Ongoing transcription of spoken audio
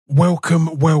Welcome.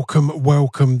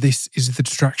 This is the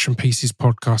Distraction Pieces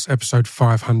podcast, episode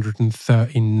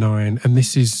 539, and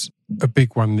this is a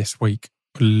big one this week,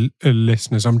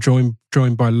 listeners. I'm joined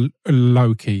by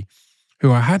Lowkey,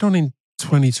 who I had on in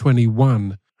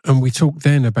 2021, and we talked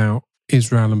then about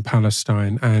Israel and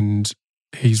Palestine, and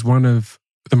he's one of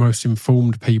the most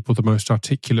informed people, the most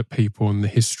articulate people on the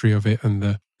history of it,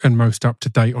 and most up to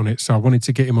date on it. So I wanted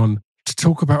to get him on to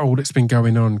talk about all that's been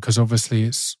going on, because obviously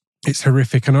it's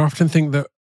horrific. And I often think that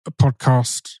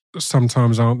podcasts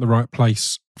sometimes aren't the right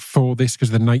place for this,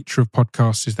 because the nature of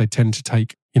podcasts is they tend to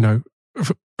take,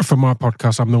 for my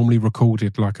podcast, I'm normally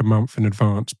recorded like a month in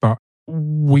advance, but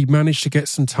we managed to get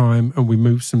some time and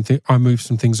I moved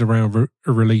some things around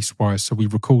release wise. So we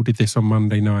recorded this on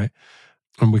Monday night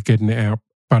and we're getting it out.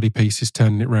 Buddy Piece is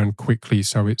turning it around quickly.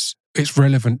 So it's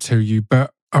relevant to you.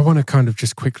 But I want to kind of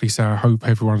just quickly say, I hope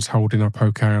everyone's holding up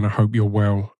okay and I hope you're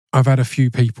well. I've had a few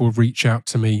people reach out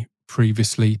to me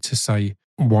previously to say,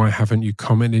 why haven't you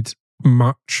commented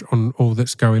much on all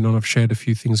that's going on? I've shared a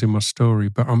few things in my story,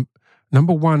 but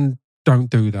number one, don't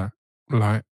do that.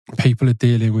 Like, people are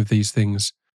dealing with these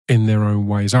things in their own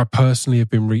ways. I personally have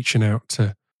been reaching out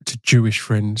to Jewish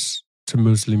friends, to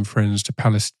Muslim friends, to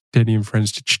Palestinian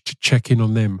friends to check in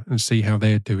on them and see how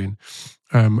they're doing.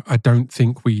 I don't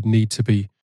think we need to be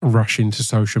rushing to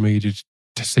social media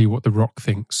to see what The Rock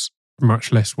thinks,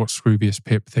 much less what Scroobius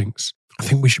Pip thinks. I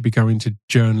think we should be going to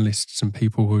journalists and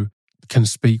people who can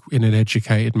speak in an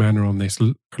educated manner on this,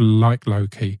 like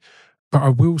Lowkey. But I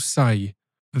will say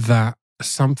that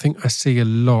something I see a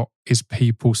lot is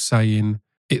people saying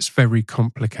it's very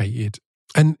complicated.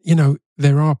 And,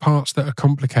 there are parts that are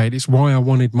complicated. It's why I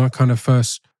wanted my kind of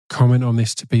first comment on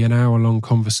this to be an hour-long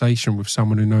conversation with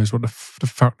someone who knows what the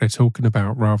fuck they're talking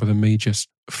about, rather than me just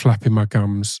flapping my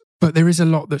gums. But there is a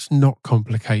lot that's not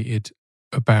complicated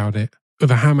about it. The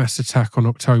Hamas attack on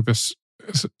October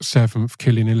 7th,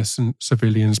 killing innocent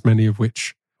civilians, many of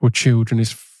which were children,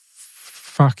 is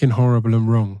fucking horrible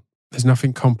and wrong. There's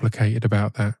nothing complicated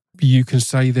about that. You can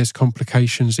say there's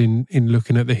complications in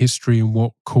looking at the history and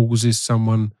what causes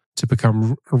someone to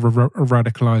become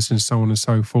radicalized and so on and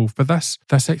so forth. But that's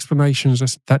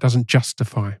explanations that doesn't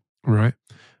justify, right?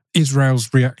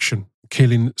 Israel's reaction,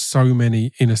 killing so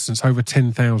many innocents, over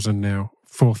 10,000 now,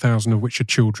 4,000 of which are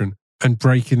children, and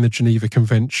breaking the Geneva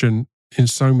Convention in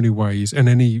so many ways and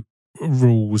any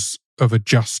rules of a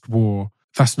just war.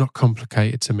 That's not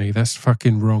complicated to me. That's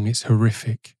fucking wrong. It's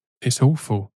horrific. It's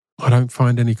awful. I don't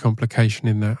find any complication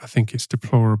in that. I think it's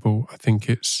deplorable. I think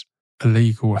it's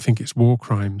illegal. I think it's war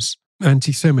crimes.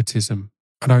 Anti-Semitism,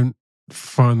 I don't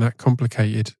find that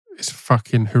complicated. It's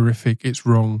fucking horrific. It's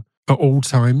wrong at all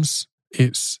times.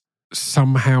 It's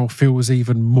somehow feels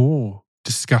even more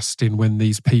disgusting when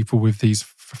these people with these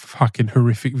fucking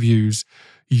horrific views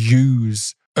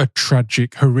use a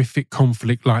tragic, horrific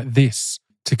conflict like this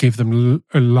to give them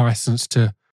a license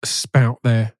to spout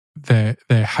their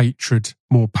hatred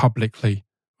more publicly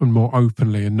and more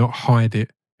openly, and not hide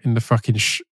it in the fucking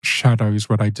shadows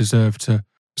where they deserve to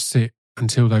sit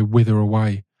until they wither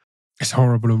away. It's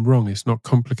horrible and wrong. It's not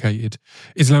complicated.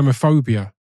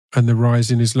 Islamophobia and the rise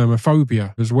in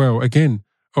Islamophobia as well. Again,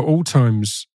 at all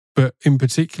times, but in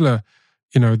particular,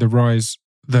 the rise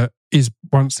that is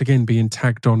once again being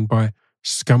tagged on by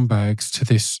scumbags to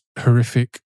this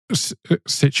horrific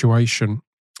situation,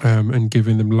 and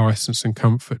giving them license and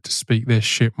comfort to speak their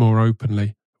shit more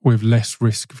openly with less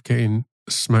risk of getting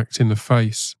smacked in the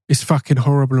face. It's fucking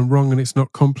horrible and wrong, and it's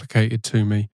not complicated to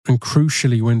me. And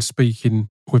crucially, when speaking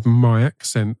with my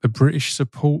accent, the British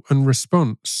support and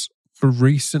response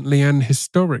recently and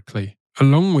historically,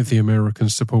 along with the American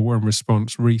support and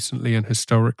response recently and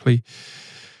historically,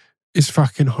 is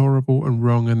fucking horrible and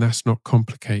wrong, and that's not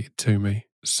complicated to me.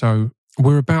 So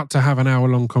we're about to have an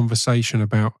hour-long conversation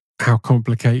about how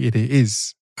complicated it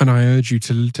is. And I urge you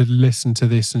to listen to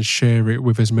this and share it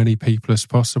with as many people as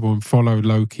possible, and follow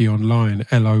Lowkey online,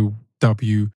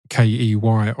 Lowkey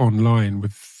online,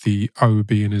 with the O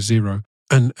being a 0,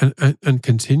 and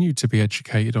continue to be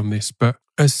educated on this. But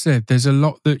as said, there's a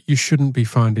lot that you shouldn't be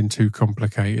finding too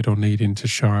complicated or needing to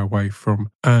shy away from.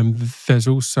 There's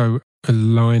also a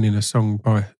line in a song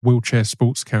by Wheelchair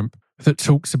Sports Camp that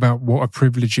talks about what a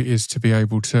privilege it is to be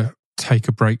able to take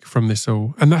a break from this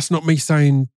all. And that's not me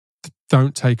saying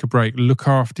don't take a break. Look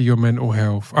after your mental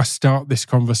health. I start this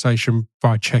conversation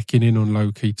by checking in on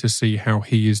Lowkey to see how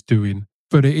he is doing.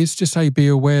 But it is to say, be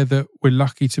aware that we're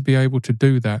lucky to be able to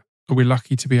do that. We're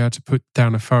lucky to be able to put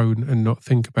down a phone and not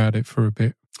think about it for a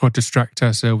bit, or distract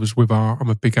ourselves with art. I'm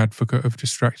a big advocate of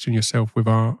distracting yourself with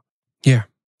art. Yeah,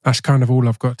 that's kind of all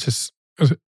I've got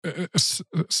to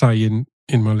say in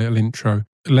my little intro.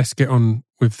 Let's get on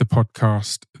with the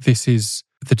podcast. This is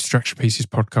the Distraction Pieces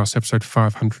podcast, episode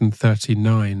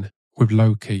 539 with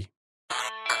Lowkey.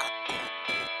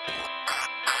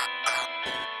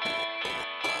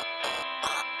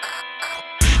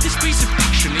 This piece of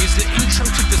fiction is the intro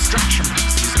to Distraction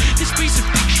Pieces. This piece of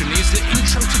fiction is the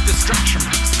intro to Distraction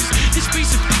Pieces. This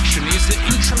piece of fiction is the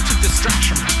intro to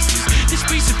Distraction Pieces. This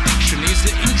piece of fiction is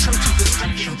the intro to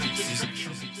Distraction Pieces.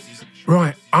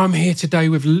 Right, I'm here today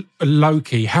with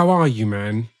Lowkey. How are you,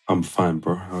 man? I'm fine,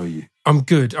 bro. How are you? I'm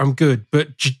good. But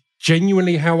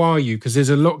genuinely, how are you? Because there's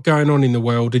a lot going on in the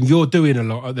world and you're doing a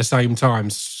lot at the same time.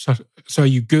 So are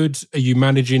you good? Are you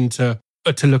managing to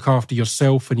look after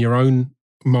yourself and your own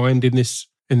mind in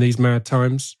these mad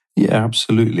times? Yeah,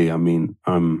 absolutely. I mean,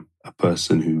 I'm a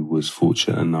person who was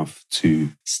fortunate enough to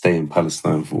stay in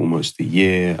Palestine for almost a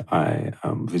year. I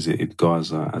visited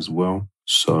Gaza as well.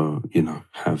 So,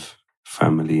 have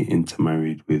family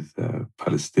intermarried with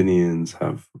Palestinians,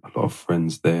 have a lot of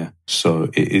friends there. So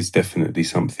it is definitely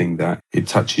something that it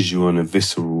touches you on a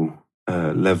visceral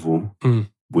level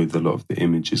with a lot of the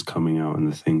images coming out and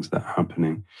the things that are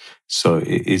happening. So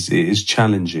it is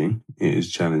challenging. It is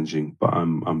challenging, but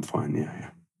I'm fine.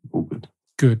 Yeah. All good.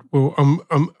 Good. Well,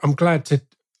 I'm glad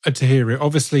to hear it.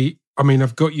 Obviously, I mean,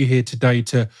 I've got you here today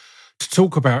to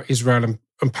talk about Israel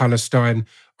and Palestine.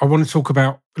 I want to talk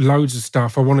about loads of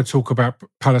stuff. I want to talk about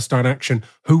Palestine Action,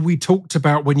 who we talked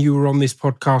about when you were on this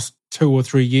podcast 2 or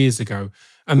 3 years ago.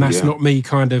 And that's not me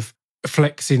kind of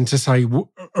flexing to say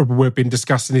we've been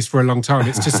discussing this for a long time.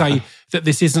 It's to say that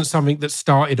this isn't something that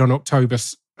started on October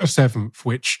 7th,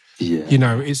 which,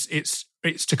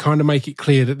 it's to kind of make it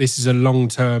clear that this is a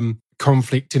long-term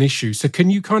conflict and issue. So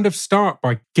can you kind of start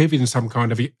by giving some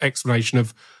kind of explanation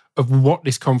of what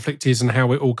this conflict is and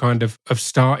how it all kind of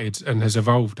started and has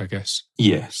evolved, I guess?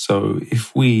 Yeah, so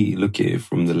if we look at it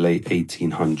from the late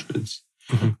 1800s,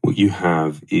 what you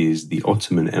have is the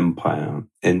Ottoman Empire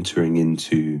entering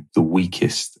into the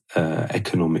weakest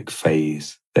economic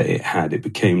phase that it had. It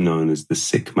became known as the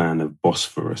sick man of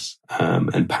Bosphorus,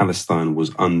 and Palestine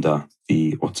was under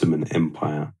the Ottoman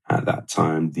Empire at that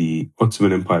time. The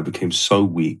Ottoman Empire became so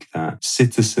weak that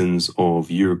citizens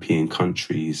of European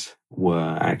countries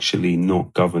were actually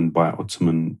not governed by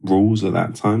Ottoman rules at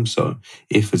that time. So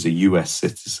if as a US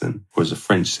citizen or as a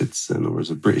French citizen or as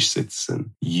a British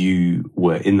citizen, you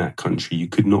were in that country, you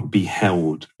could not be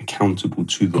held accountable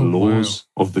to the laws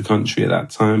of the country at that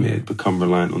time. It had become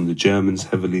reliant on the Germans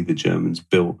heavily. The Germans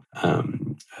built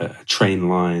a train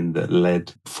line that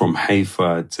led from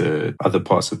Haifa to other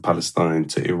parts of Palestine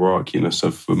to Iraq.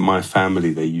 So for my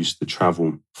family, they used to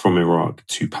travel from Iraq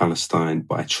to Palestine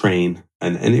by train.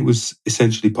 And it was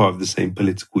essentially part of the same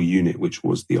political unit, which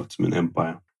was the Ottoman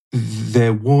Empire.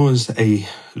 There was a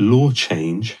law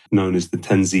change known as the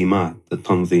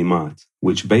Tanzimat,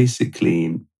 which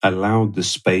basically allowed the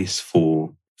space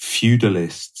for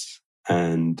feudalists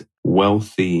and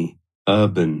wealthy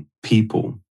urban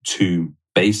people to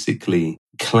basically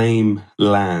claim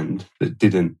land that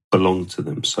didn't belong to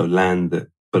them. So land that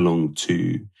belonged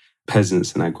to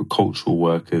peasants and agricultural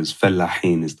workers.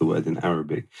 Fellahin is the word in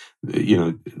Arabic.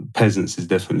 Peasants is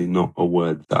definitely not a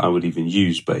word that I would even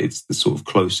use, but it's the sort of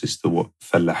closest to what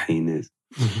fellahin is.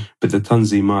 But the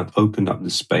Tanzimat opened up the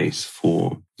space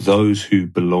for those who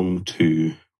belonged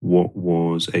to what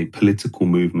was a political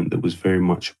movement that was very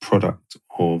much a product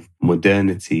of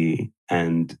modernity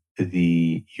and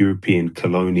the European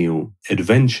colonial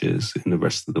adventures in the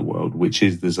rest of the world, which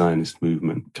is the Zionist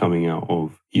movement coming out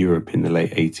of Europe in the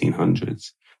late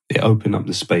 1800s. It opened up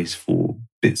the space for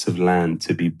bits of land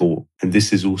to be bought. And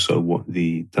this is also what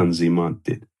the Tanzimat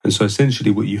did. And so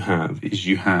essentially what you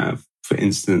have, for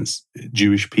instance,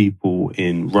 Jewish people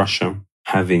in Russia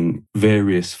having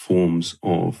various forms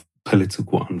of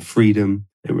political unfreedom.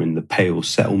 They were in the Pale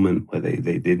Settlement where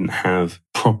they didn't have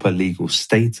proper legal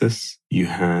status. You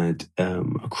had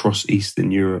across Eastern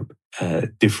Europe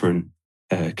different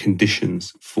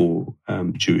conditions for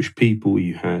Jewish people.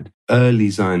 You had early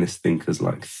Zionist thinkers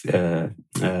like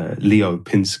Leo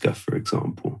Pinsker, for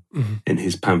example, in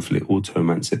his pamphlet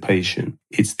Auto-Emancipation.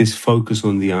 It's this focus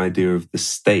on the idea of the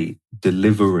state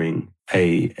delivering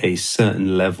a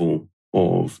certain level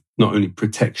of not only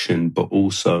protection, but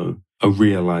also a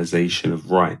realization of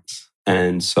rights.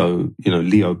 And so,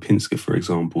 Leo Pinsker, for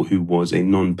example, who was a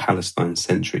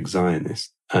non-Palestine-centric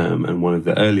Zionist and one of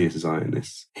the earliest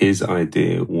Zionists, his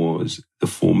idea was the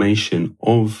formation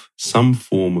of some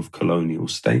form of colonial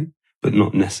state, but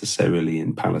not necessarily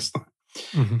in Palestine.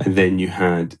 And then you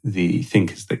had the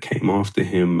thinkers that came after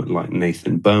him, like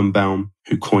Nathan Birnbaum,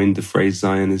 who coined the phrase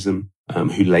Zionism,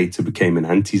 who later became an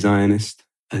anti-Zionist.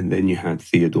 And then you had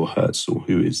Theodor Herzl,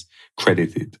 who is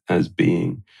credited as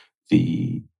being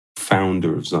the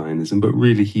founder of Zionism, but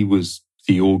really he was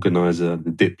the organizer,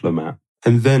 the diplomat.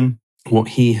 And then what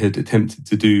he had attempted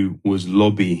to do was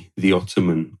lobby the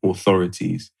Ottoman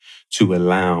authorities to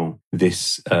allow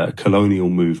this colonial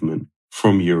movement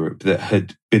from Europe that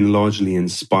had been largely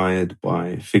inspired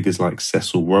by figures like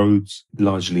Cecil Rhodes,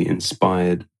 largely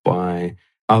inspired by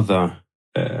other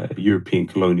European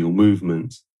colonial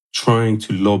movements, trying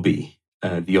to lobby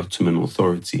the Ottoman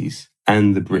authorities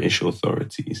and the British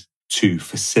authorities to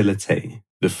facilitate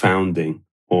the founding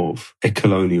of a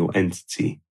colonial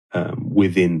entity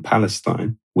within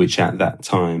Palestine, which at that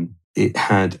time, it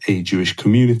had a Jewish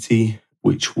community,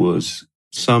 which was,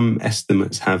 some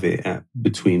estimates have it at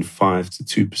between 5 to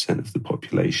 2% of the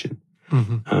population.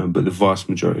 But the vast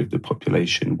majority of the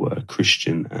population were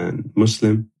Christian and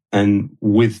Muslim. And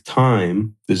with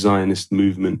time, the Zionist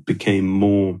movement became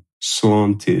more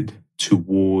slanted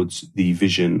towards the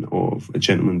vision of a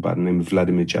gentleman by the name of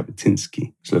Vladimir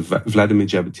Jabotinsky. So Vladimir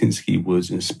Jabotinsky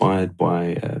was inspired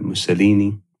by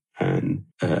Mussolini and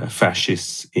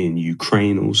fascists in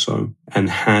Ukraine also, and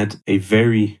had a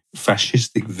very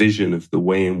fascistic vision of the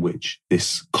way in which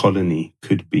this colony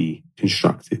could be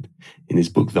constructed. In his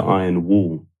book, The Iron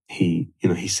Wall, he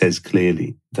says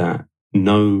clearly that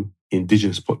no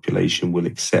indigenous population will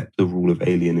accept the rule of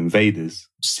alien invaders.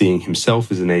 Seeing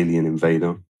himself as an alien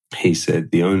invader, he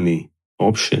said the only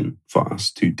option for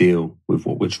us to deal with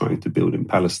what we're trying to build in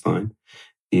Palestine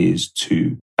is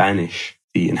to banish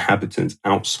the inhabitants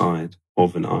outside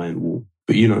of an iron wall.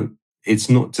 But, it's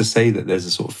not to say that there's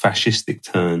a sort of fascistic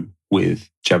turn with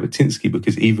Jabotinsky,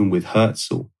 because even with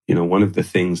Herzl, one of the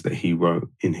things that he wrote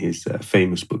in his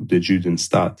famous book, The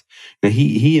Judenstaat,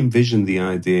 he envisioned the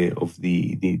idea of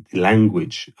the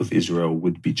language of Israel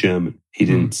would be German. He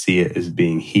didn't see it as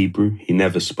being Hebrew. He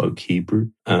never spoke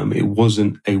Hebrew. It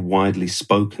wasn't a widely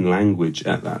spoken language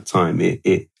at that time.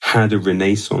 It had a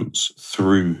renaissance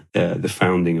through the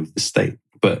founding of the state.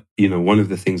 But, one of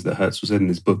the things that Herzl said in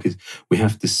his book is we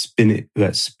have to spirit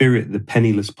the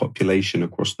penniless population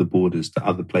across the borders to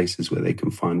other places where they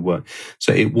can find work.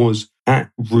 So it was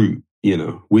at root,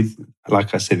 with,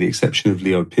 like I said, the exception of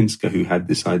Leo Pinsker, who had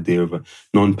this idea of a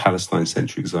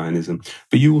non-Palestine-centric Zionism.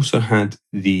 But you also had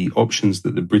the options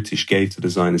that the British gave to the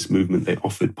Zionist movement. They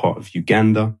offered part of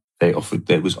Uganda.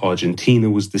 Argentina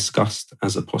was discussed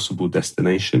as a possible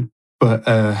destination. But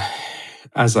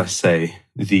as I say,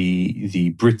 the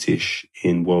British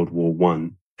in World War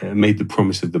I made the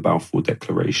promise of the Balfour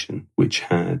Declaration, which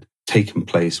had taken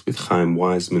place with Chaim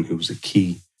Weizmann, who was a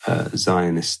key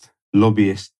Zionist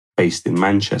lobbyist based in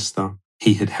Manchester.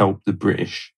 He had helped the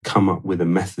British come up with a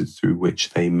method through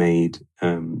which they made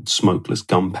smokeless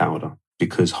gunpowder,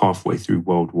 because halfway through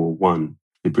World War I,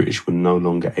 the British were no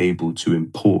longer able to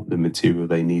import the material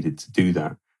they needed to do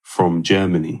that from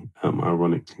Germany,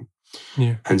 ironically.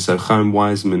 Yeah. And so Chaim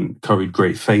Weizmann curried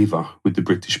great favour with the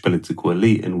British political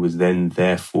elite and was then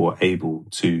therefore able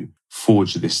to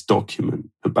forge this document,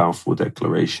 the Balfour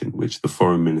Declaration, which the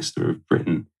Foreign Minister of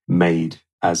Britain made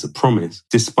as a promise,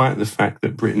 despite the fact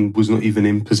that Britain was not even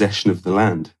in possession of the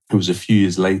land. It was a few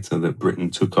years later that Britain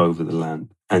took over the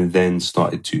land and then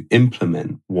started to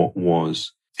implement what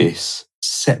was this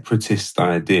separatist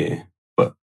idea,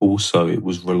 but also it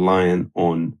was reliant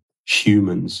on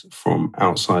humans from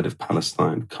outside of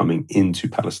Palestine coming into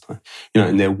Palestine.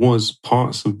 And there was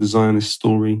parts of the Zionist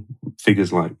story,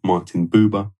 figures like Martin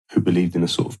Buber, who believed in a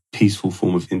sort of peaceful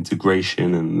form of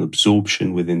integration and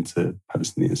absorption within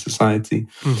Palestinian society.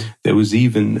 There was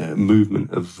even a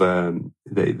movement of,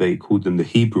 they called them the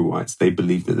Hebrewites. They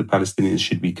believed that the Palestinians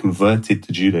should be converted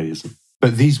to Judaism.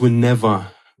 But these were never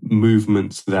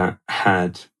movements that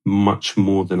had much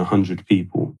more than 100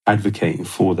 people advocating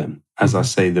for them. As I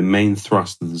say, the main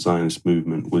thrust of the Zionist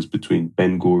movement was between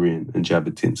Ben-Gurion and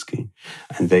Jabotinsky,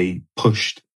 and they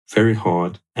pushed very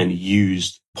hard and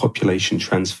used population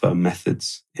transfer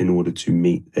methods in order to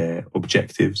meet their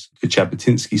objectives. The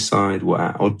Jabotinsky side were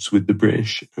at odds with the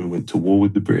British and went to war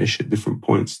with the British at different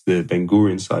points. The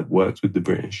Ben-Gurion side worked with the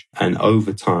British, and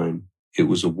over time, it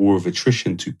was a war of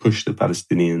attrition to push the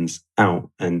Palestinians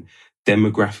out and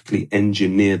demographically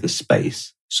engineer the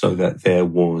space so that there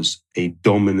was a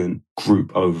dominant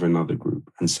group over another group.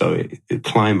 And so the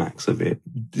climax of it,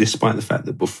 despite the fact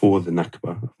that before the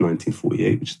Nakba of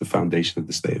 1948, which is the foundation of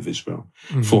the State of Israel,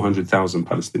 400,000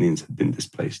 Palestinians had been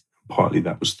displaced. Partly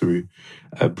that was through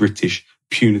British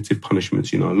punitive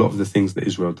punishments. A lot of the things that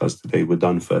Israel does today were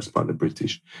done first by the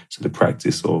British. So the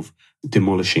practice of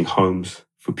demolishing homes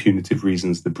for punitive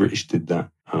reasons. The British did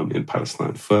that in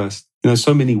Palestine first.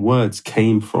 So many words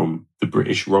came from the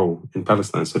British role in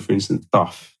Palestine. So, for instance,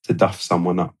 duff, to duff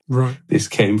someone up. Right. This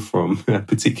came from a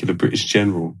particular British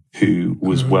general who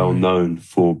was well known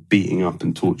for beating up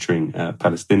and torturing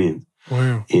Palestinians.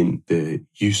 Wow. In the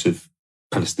use of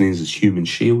Palestinians as human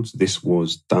shields. This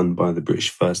was done by the British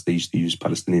first. They used to use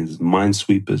Palestinians as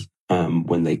minesweepers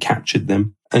when they captured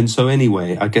them. And so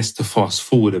anyway, I guess to fast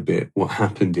forward a bit, what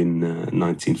happened in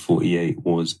 1948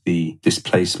 was the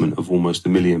displacement of almost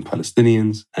 1 million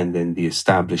Palestinians and then the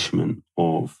establishment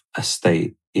of a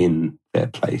state in their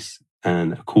place.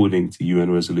 And according to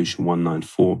UN Resolution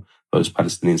 194, those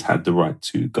Palestinians had the right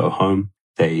to go home.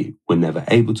 They were never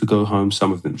able to go home.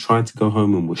 Some of them tried to go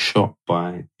home and were shot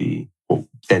by what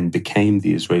then became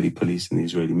the Israeli police and the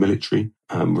Israeli military,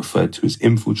 referred to as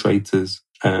infiltrators.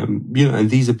 And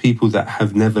these are people that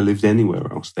have never lived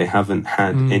anywhere else. They haven't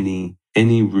had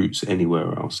any roots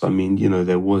anywhere else. I mean,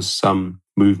 there was some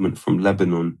movement from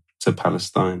Lebanon to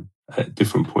Palestine at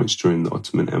different points during the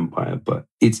Ottoman Empire, but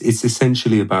it's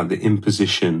essentially about the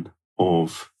imposition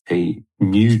of a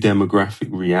new demographic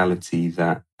reality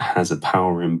that has a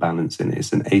power imbalance in it.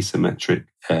 It's an asymmetric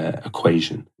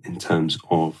equation in terms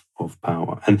of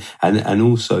power. And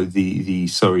also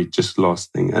just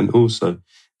last thing, and also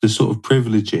the sort of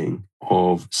privileging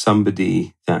of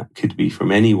somebody that could be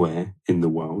from anywhere in the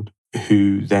world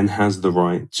who then has the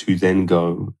right to then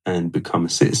go and become a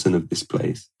citizen of this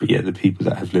place. But yet the people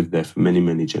that have lived there for many,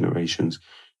 many generations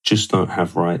just don't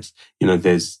have rights.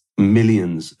 There's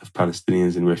millions of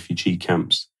Palestinians in refugee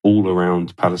camps all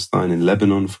around Palestine. In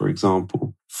Lebanon, for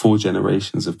example, 4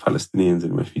 generations of Palestinians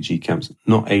in refugee camps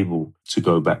not able to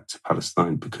go back to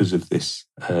Palestine because of this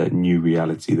new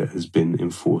reality that has been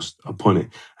enforced upon it.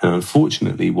 And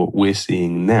unfortunately, what we're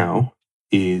seeing now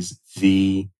is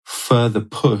the further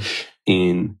push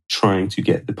in trying to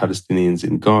get the Palestinians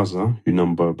in Gaza, who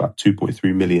number about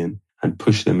 2.3 million, and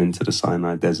push them into the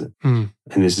Sinai Desert. And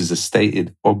this is a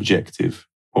stated objective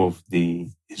of the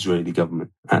Israeli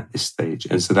government at this stage.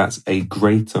 And so that's a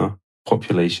greater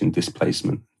population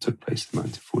displacement that took place in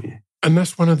 1948. And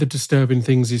that's one of the disturbing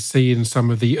things is seeing some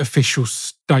of the official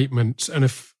statements and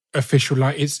official,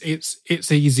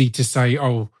 it's easy to say,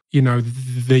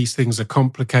 these things are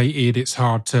complicated. It's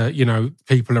hard to,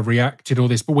 people are reacting, all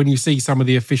this. But when you see some of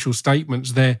the official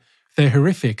statements, they're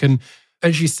horrific. And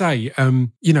as you say,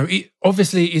 it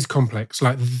obviously is complex.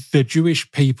 Like the Jewish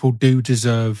people do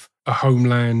deserve a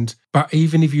homeland. But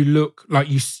even if you look, like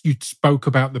you spoke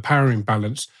about the power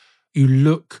imbalance, you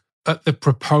look at the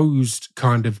proposed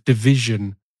kind of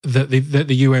division that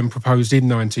the UN proposed in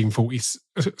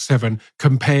 1947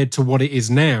 compared to what it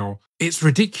is now, it's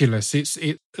ridiculous. It's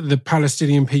the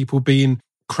Palestinian people being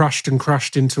crushed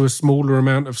into a smaller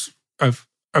amount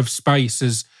of space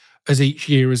as each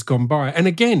year has gone by. And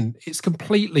again, it's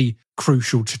completely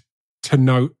crucial to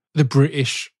note the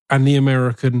British and the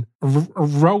American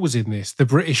roles in this. The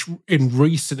British in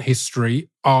recent history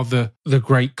are the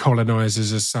great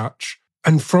colonizers as such.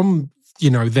 And from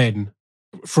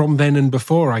then and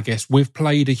before, I guess, we've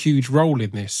played a huge role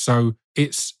in this. So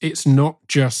it's not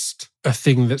just a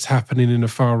thing that's happening in a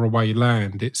faraway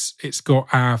land. It's got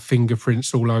our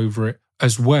fingerprints all over it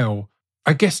as well.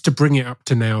 I guess to bring it up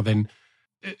to now then,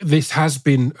 this has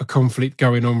been a conflict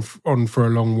going on for a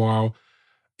long while.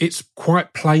 It's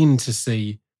quite plain to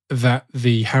see that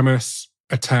the Hamas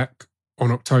attack on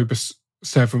October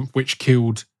 7th, which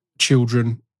killed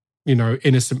children,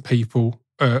 innocent people,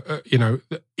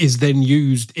 is then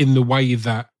used in the way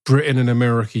that Britain and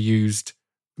America used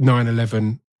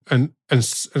 9/11 and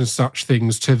such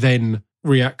things to then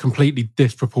react completely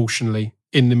disproportionately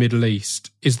in the Middle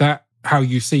East. Is that how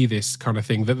you see this kind of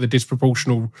thing, that the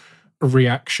disproportional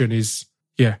reaction is,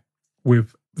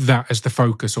 with that as the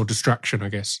focus or distraction, I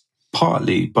guess?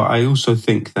 Partly, but I also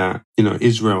think that,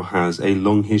 Israel has a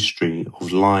long history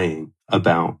of lying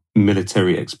about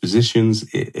military expositions.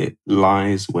 It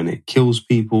lies when it kills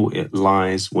people. It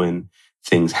lies when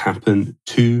things happen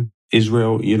to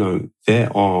Israel.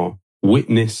 There are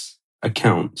witness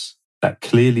accounts that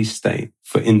clearly state,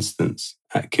 for instance,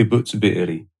 at Kibbutz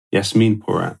Be'eri, Yasmin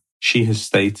Porat, she has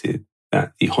stated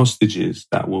that the hostages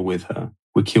that were with her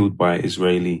were killed by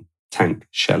Israeli tank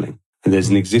shelling. And there's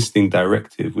an existing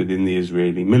directive within the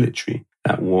Israeli military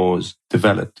that was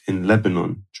developed in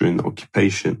Lebanon during the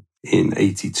occupation in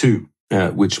 82,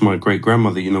 which my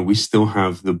great-grandmother, we still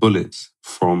have the bullets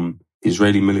from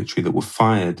Israeli military that were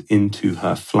fired into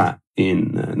her flat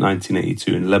in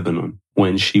 1982 in Lebanon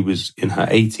when she was in her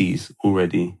 80s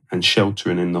already and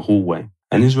sheltering in the hallway.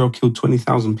 And Israel killed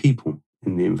 20,000 people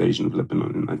in the invasion of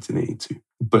Lebanon in 1982.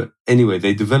 But anyway,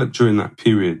 they developed during that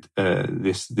period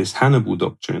this Hannibal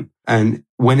doctrine. And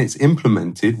when it's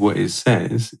implemented, what it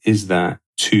says is that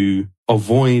to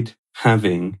avoid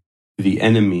having the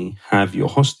enemy have your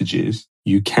hostages,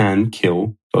 you can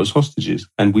kill those hostages.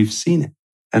 And we've seen it.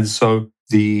 And so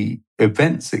the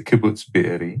events at Kibbutz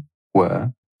Be'eri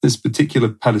were this particular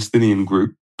Palestinian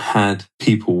group had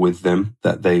people with them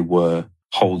that they were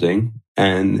holding,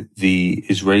 and the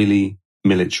Israeli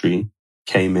military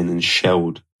came in and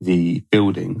shelled the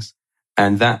buildings.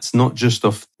 And that's not just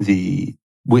off the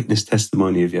witness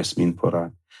testimony of Yasmin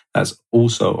Porad. That's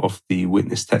also off the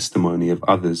witness testimony of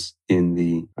others in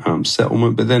the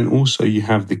settlement. But then also you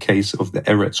have the case of the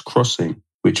Eretz crossing,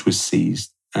 which was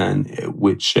seized, and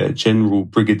which General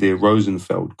Brigadier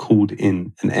Rosenfeld called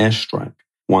in an airstrike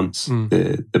once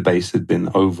the base had been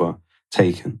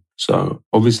overtaken. So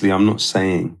obviously I'm not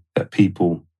saying that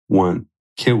people weren't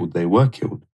killed. They were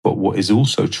killed. But what is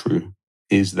also true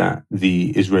is that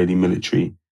the Israeli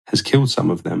military has killed some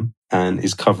of them and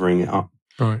is covering it up.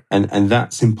 Right. And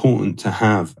that's important to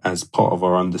have as part of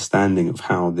our understanding of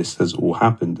how this has all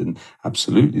happened, and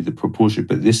absolutely the proportion.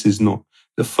 But this is not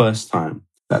the first time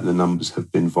that the numbers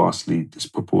have been vastly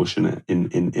disproportionate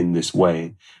in this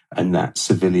way, and that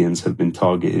civilians have been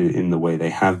targeted in the way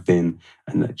they have been,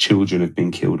 and that children have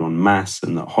been killed en masse,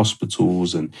 and that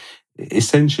hospitals, and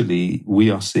essentially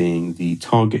we are seeing the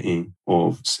targeting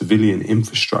of civilian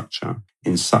infrastructure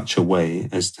in such a way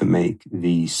as to make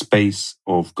the space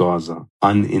of Gaza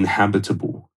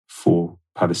uninhabitable for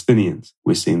Palestinians.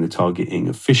 We're seeing the targeting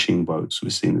of fishing boats. We're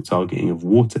seeing the targeting of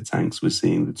water tanks. We're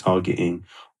seeing the targeting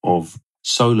of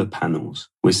solar panels.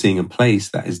 We're seeing a place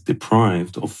that is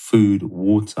deprived of food,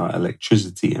 water,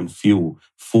 electricity, and fuel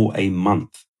for a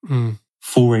month.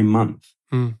 For a month.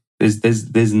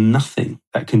 There's nothing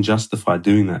that can justify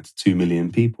doing that to 2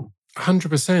 million people.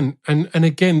 100%. And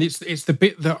again, it's the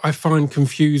bit that I find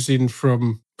confusing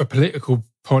from a political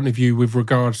point of view with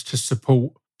regards to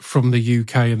support from the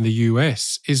UK and the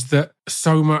US, is that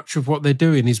so much of what they're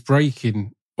doing is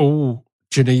breaking all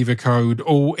Geneva Code,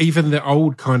 or even the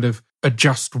old kind of a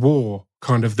just war,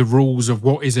 kind of the rules of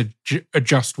what is a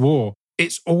just war.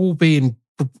 It's all being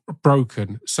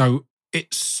broken. So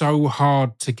it's so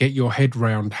hard to get your head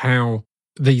round how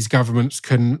these governments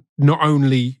can not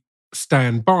only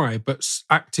stand by, but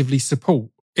actively support.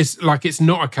 It's like, it's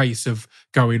not a case of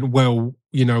going, well,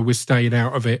 you know, we're staying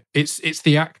out of it. It's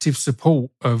the active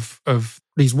support of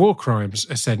these war crimes,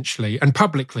 essentially, and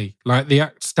publicly, like the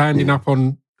act standing up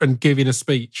on and giving a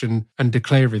speech and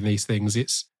declaring these things.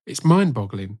 It's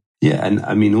mind-boggling. Yeah, and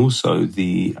I mean also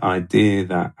the idea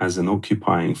that as an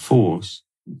occupying force,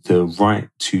 the right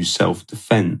to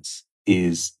self-defense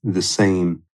is the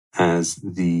same as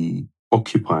the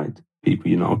occupied people.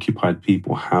 You know, occupied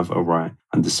people have a right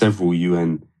under several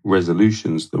UN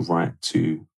resolutions, the right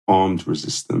to armed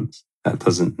resistance. That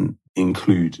doesn't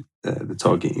include the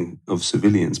targeting of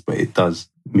civilians, but it does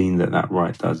mean that that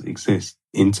right does exist.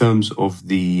 In terms of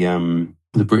the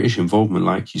British involvement,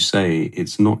 like you say,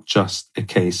 it's not just a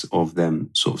case of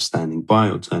them sort of standing by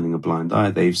or turning a blind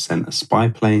eye. They've sent a spy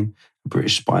plane, a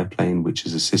British spy plane, which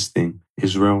is assisting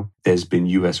Israel. There's been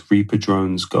US Reaper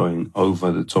drones going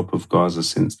over the top of Gaza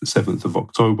since the 7th of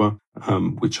October,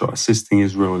 which are assisting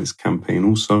Israel in its campaign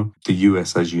also. The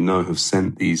US, as you know, have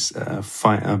sent these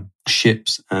fighter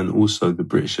ships, and also the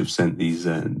British have sent these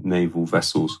naval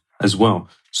vessels as well.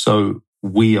 So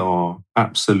we are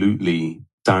absolutely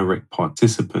direct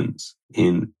participants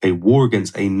in a war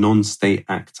against a non-state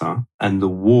actor, and the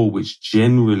war which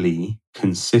generally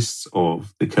consists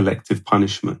of the collective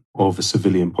punishment of a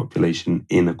civilian population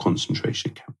in a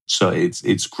concentration camp. So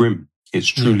it's grim. It's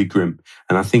truly grim.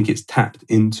 And I think it's tapped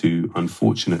into,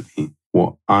 unfortunately,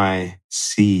 what I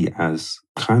see as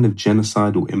kind of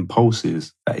genocidal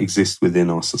impulses that exist within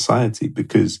our society.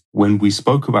 Because when we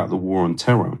spoke about the war on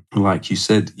terror, like you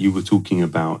said, you were talking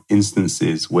about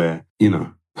instances where, you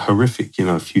know, horrific, you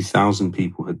know, a few thousand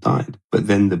people had died. But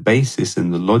then the basis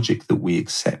and the logic that we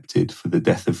accepted for the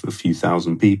death of a few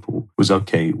thousand people was,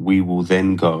 okay, we will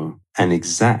then go and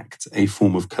exact a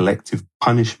form of collective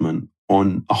punishment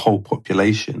on a whole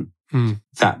population.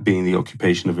 That being the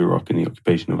occupation of Iraq and the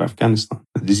occupation of Afghanistan.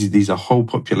 These are whole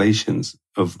populations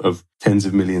of tens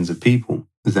of millions of people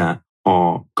that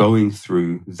are going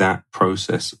through that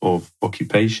process of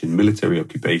occupation, military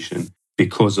occupation,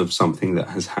 because of something that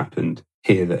has happened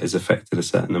here that has affected a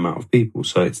certain amount of people.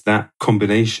 So it's that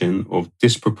combination of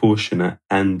disproportionate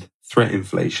and threat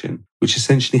inflation, which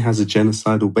essentially has a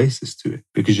genocidal basis to it.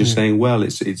 Because you're saying, well,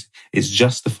 it's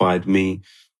justified me.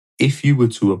 If you were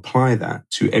to apply that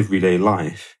to everyday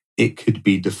life, it could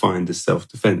be defined as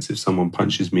self-defense. If someone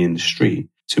punches me in the street,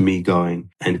 to me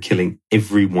going and killing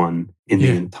everyone in the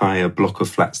entire block of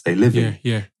flats they live in.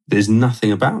 Yeah. There's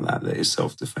nothing about that is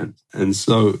self-defense. And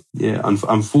so,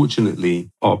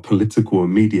 unfortunately, our political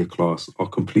and media class are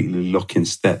completely lock in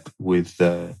step with,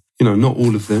 not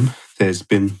all of them. There's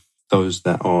been those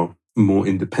that are more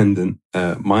independent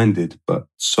minded, but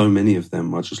so many of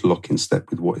them are just lock in step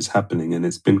with what is happening. And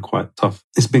it's been quite tough.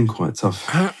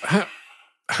 How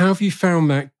have you found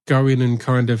that going and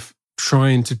kind of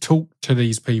trying to talk to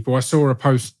these people? I saw a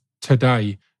post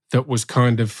today that was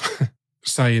kind of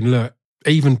saying, look,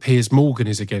 even Piers Morgan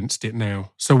is against it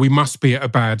now. So we must be at a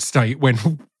bad state when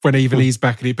even he's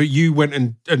backing it. But you went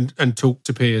and talked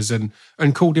to Piers and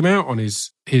called him out on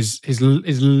his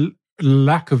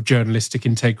lack of journalistic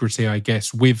integrity, I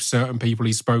guess, with certain people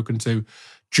he's spoken to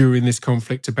during this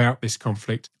conflict, about this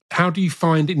conflict. How do you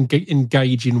find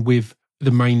engaging with the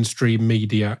mainstream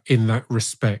media in that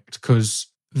respect? Because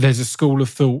there's a school of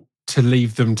thought to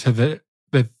leave them to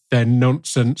their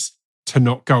nonsense, to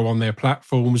not go on their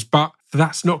platforms, but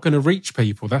that's not going to reach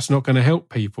people. That's not going to help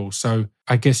people. So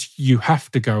I guess you have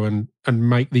to go and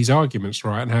make these arguments,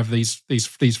 right, and have these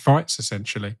fights,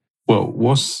 essentially. Well,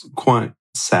 what's quite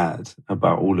sad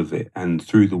about all of it, and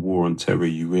through the war on terror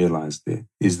you realised it,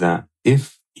 is that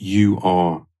if you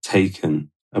are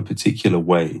taken a particular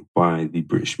way by the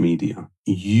British media,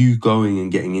 you going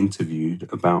and getting interviewed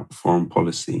about foreign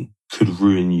policy could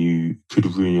ruin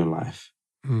your life.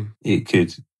 It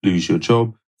could lose your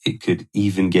job. It could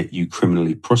even get you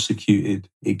criminally prosecuted.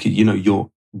 It could,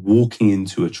 you're walking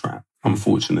into a trap,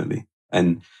 unfortunately.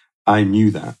 And I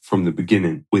knew that from the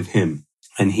beginning with him.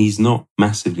 And he's not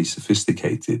massively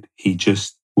sophisticated. He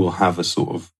just will have a sort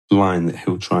of line that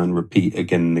he'll try and repeat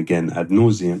again and again ad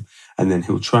nauseum. And then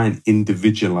he'll try and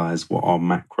individualize what are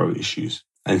macro issues.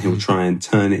 And he'll try and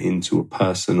turn it into a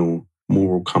personal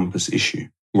moral compass issue,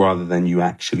 rather than you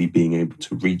actually being able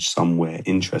to reach somewhere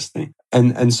interesting.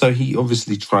 And so he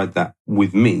obviously tried that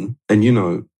with me.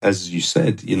 And, as you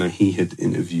said, he had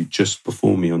interviewed just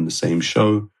before me on the same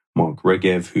show, Mark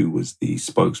Regev, who was the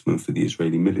spokesman for the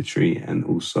Israeli military, and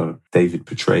also David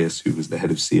Petraeus, who was the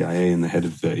head of CIA and the head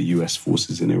of the US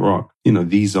forces in Iraq.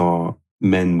 These are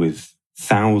men with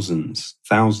thousands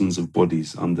of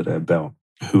bodies under their belt,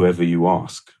 whoever you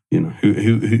ask.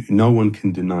 Who no one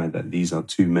can deny that these are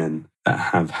two men that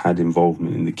have had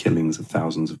involvement in the killings of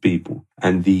thousands of people.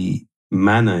 And the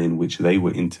manner in which they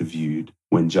were interviewed,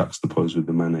 when juxtaposed with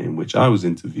the manner in which I was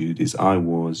interviewed, is I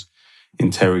was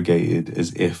interrogated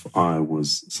as if I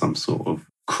was some sort of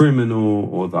criminal,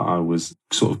 or that I was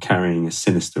sort of carrying a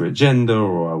sinister agenda,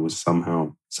 or I was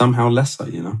somehow lesser,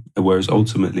 Whereas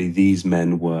ultimately these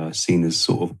men were seen as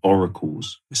sort of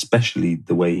oracles, especially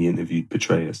the way he interviewed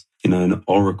Petraeus, an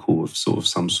oracle of sort of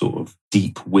some sort of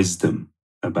deep wisdom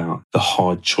about the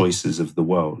hard choices of the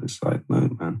world. It's like, no,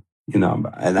 man,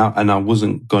 and I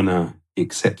wasn't gonna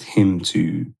accept him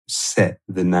to set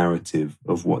the narrative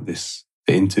of what the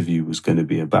interview was going to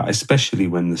be about, especially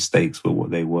when the stakes were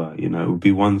what they were. It would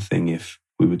be one thing if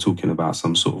we were talking about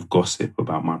some sort of gossip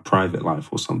about my private life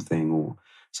or something, or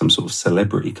some sort of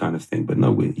celebrity kind of thing. But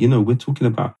no, we're talking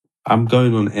about, I'm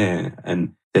going on air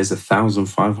and there's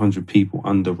 1,500 people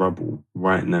under rubble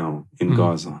right now in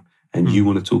Gaza. And you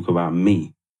want to talk about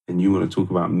me, and you want to talk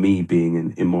about me being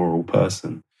an immoral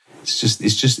person. It's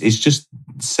just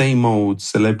same old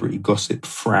celebrity gossip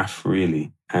fraff,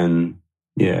 really. And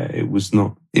yeah, it was,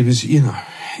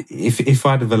 if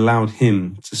I'd have allowed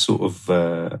him to sort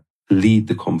of lead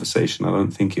the conversation, I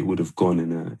don't think it would have gone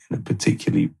in a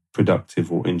particularly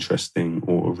productive or interesting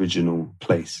or original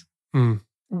place.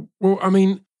 Well, I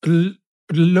mean,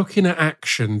 looking at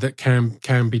action that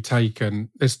can be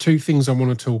taken, there's two things I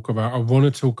want to talk about. I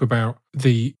want to talk about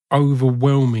the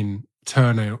overwhelming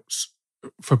turnouts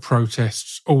for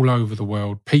protests all over the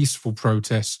world, peaceful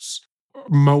protests,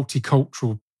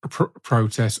 multicultural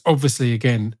protests, obviously,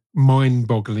 again,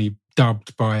 mind-bogglingly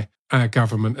dubbed by our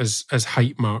government as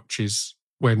hate marches,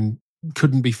 when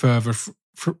couldn't be further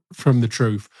from the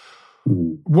truth.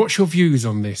 What's your views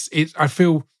on this? I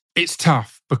feel it's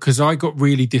tough, because I got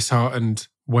really disheartened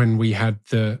when we had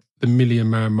the Million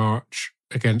Man March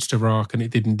against Iraq and it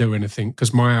didn't do anything,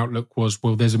 because my outlook was,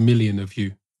 well, there's a million of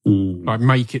you. Like,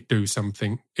 make it do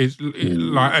something.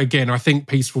 Again, I think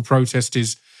peaceful protest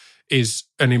is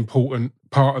an important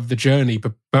part of the journey,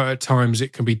 but at times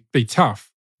it can be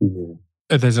tough.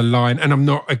 There's a line, and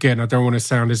I don't want to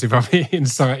sound as if I'm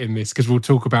inciting this, because we'll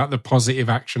talk about the positive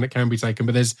action that can be taken,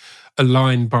 but there's a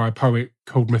line by a poet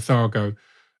called Mathago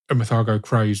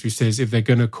Craze, who says, if they're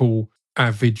going to call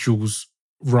our vigils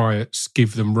riots,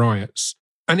 give them riots.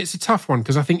 And it's a tough one,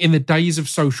 because I think in the days of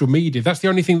social media, that's the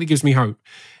only thing that gives me hope,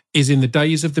 is in the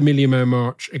days of the Million Man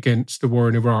March against the war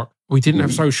in Iraq, we didn't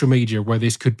have social media where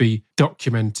this could be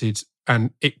documented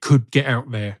and it could get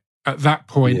out there. At that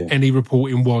point, any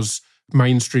reporting was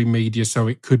mainstream media, so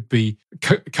it could be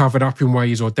covered up in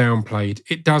ways or downplayed.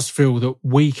 It does feel that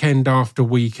weekend after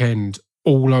weekend,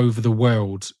 all over the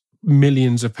world,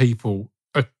 millions of people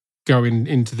are going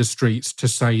into the streets to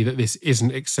say that this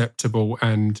isn't acceptable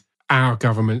and our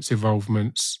government's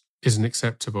involvement isn't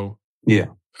acceptable. Yeah.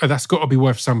 That's got to be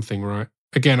worth something, right?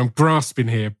 Again, I'm grasping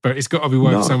here, but it's got to be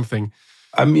worth something.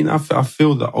 I mean, I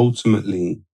feel that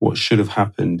ultimately what should have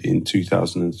happened in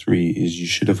 2003 is you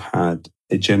should have had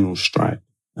a general strike.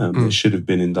 There should have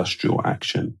been industrial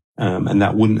action. And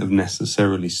that wouldn't have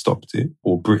necessarily stopped it,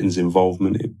 or Britain's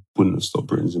involvement. It wouldn't have stopped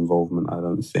Britain's involvement, I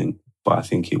don't think. But I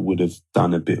think it would have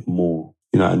done a bit more.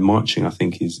 You know, and marching, I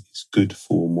think, is good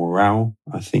for morale.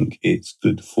 I think it's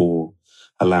good for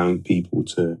allowing people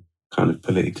to kind of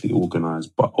politically organise.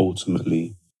 But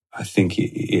ultimately, I think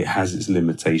it has its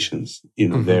limitations. You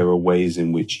know, there are ways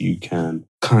in which you can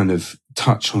kind of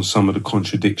touch on some of the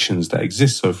contradictions that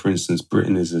exist. So, for instance,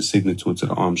 Britain is a signatory to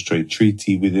the Arms Trade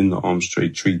Treaty. Within the Arms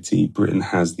Trade Treaty, Britain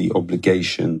has the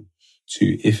obligation to,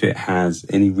 if it has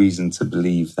any reason to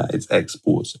believe that its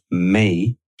exports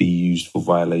may be used for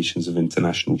violations of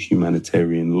international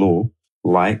humanitarian law,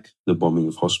 like the bombing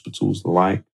of hospitals,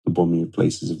 like the bombing of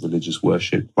places of religious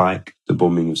worship, like the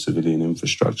bombing of civilian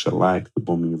infrastructure, like the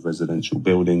bombing of residential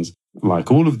buildings,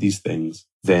 like all of these things,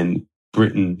 then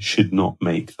Britain should not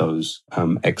make those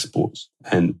exports.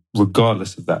 And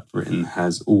regardless of that, Britain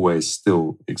has always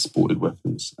still exported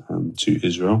weapons to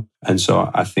Israel. And so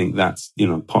I think that's, you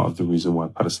know, part of the reason why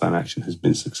Palestine Action has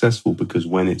been successful, because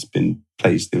when it's been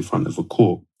placed in front of a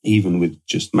court, even with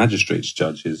just magistrates,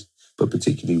 judges, but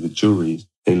particularly with juries,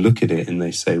 they look at it and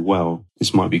they say, well,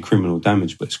 this might be criminal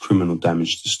damage, but it's criminal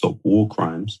damage to stop war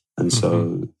crimes. And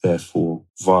so, therefore,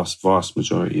 vast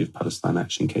majority of Palestine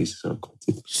Action cases are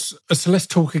acquitted. So let's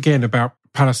talk again about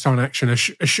Palestine Action,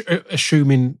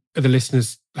 assuming the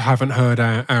listeners haven't heard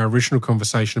our original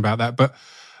conversation about that, but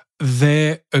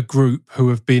they're a group who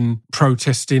have been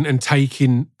protesting and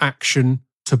taking action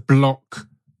to block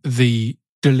the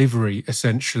delivery,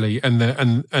 essentially, and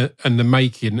the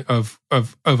making of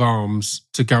arms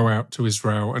to go out to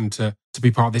Israel and to be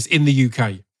part of this in the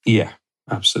UK. Yeah,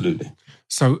 absolutely.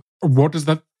 So what does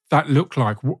that look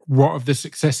like? What have the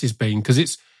successes been? Because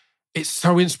it's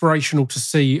so inspirational to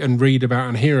see and read about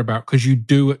and hear about, because you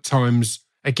do at times,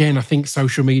 again, I think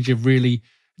social media really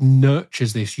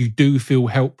nurtures this. You do feel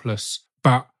helpless,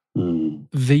 but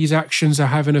these actions are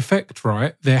having effect,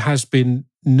 right? There has been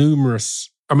numerous,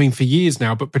 I mean, for years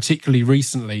now, but particularly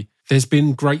recently, there's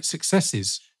been great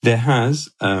successes. There has.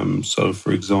 So,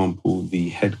 for example, the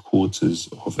headquarters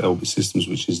of Elbit Systems,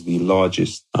 which is the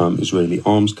largest Israeli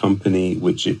arms company,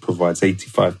 which it provides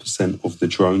 85% of the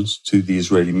drones to the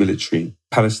Israeli military.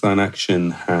 Palestine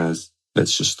Action has,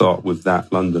 let's just start with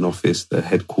that London office, the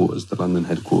London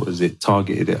headquarters. It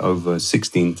targeted it over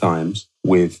 16 times,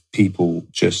 with people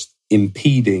just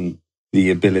impeding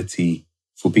the ability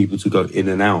for people to go in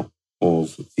and out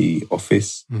of the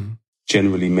office,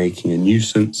 generally making a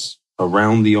nuisance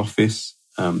around the office,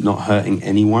 not hurting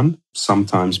anyone,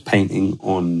 sometimes painting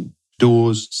on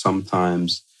doors,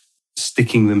 sometimes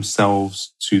sticking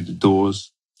themselves to the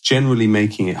doors, generally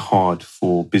making it hard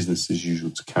for business as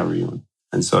usual to carry on.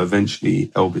 And so eventually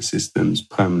Elbit Systems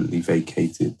permanently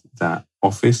vacated that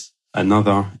office.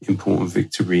 Another important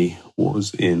victory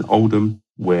was in Oldham,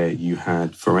 where you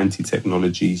had Ferranti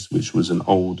Technologies, which was an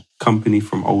old company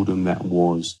from Oldham that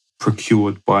was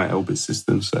procured by Elbit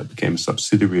Systems, so it became a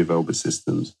subsidiary of Elbit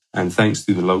Systems. And thanks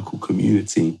to the local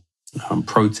community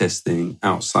protesting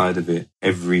outside of it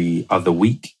every other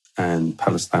week and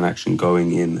Palestine Action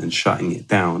going in and shutting it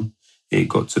down, it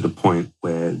got to the point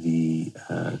where the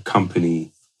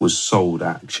company was sold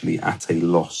actually at a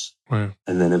loss. Wow.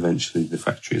 And then eventually the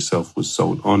factory itself was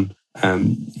sold on.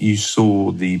 You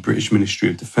saw the British Ministry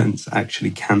of Defence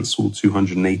actually cancel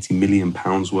 £280 million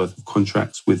worth of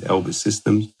contracts with Elbit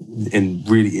Systems. In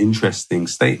really interesting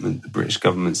statement, the British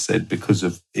government said because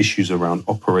of issues around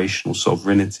operational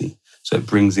sovereignty. So it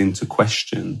brings into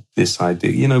question this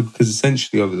idea, you know, because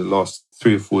essentially over the last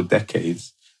 3 or 4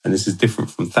 decades, and this is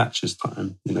different from Thatcher's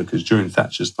time, you know, because during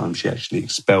Thatcher's time, she actually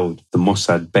expelled the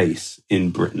Mossad base in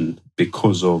Britain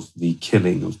because of the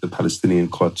killing of the Palestinian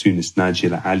cartoonist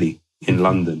Najila Ali in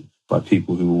London by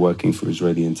people who were working for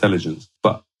Israeli intelligence.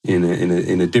 But in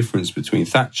a difference between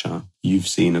Thatcher, you've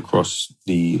seen across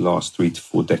the last 3 to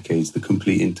 4 decades the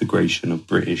complete integration of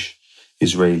British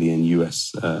Israeli and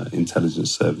US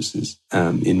intelligence services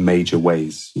in major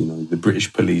ways. You know, the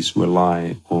British police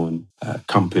rely on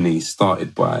companies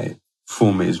started by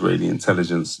former Israeli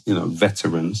intelligence,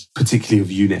 veterans, particularly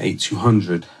of Unit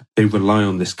 8200. They rely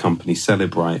on this company,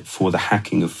 Celebrite, for the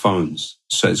hacking of phones.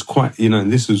 So it's quite,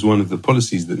 and this was one of the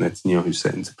policies that Netanyahu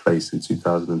set into place in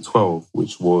 2012,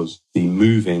 which was the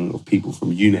moving of people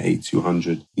from Unit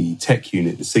 8200, the tech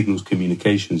unit, the signals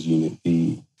communications unit,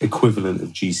 the equivalent of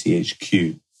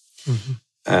GCHQ,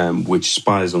 which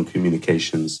spies on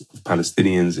communications of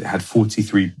Palestinians. It had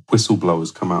 43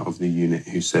 whistleblowers come out of the unit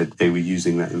who said they were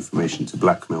using that information to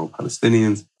blackmail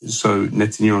Palestinians. So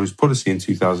Netanyahu's policy in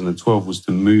 2012 was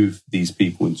to move these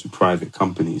people into private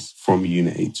companies from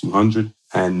Unit 8200.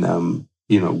 And,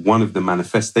 one of the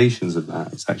manifestations of that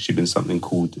has actually been something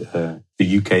called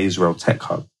the UK Israel Tech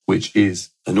Hub, which is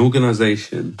an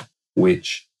organization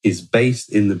which is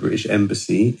based in the British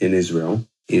Embassy in Israel,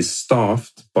 is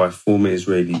staffed by former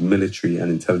Israeli military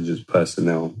and intelligence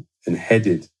personnel and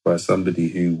headed by somebody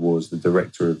who was the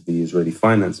director of the Israeli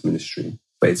Finance Ministry.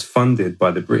 But it's funded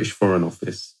by the British Foreign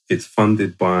Office. It's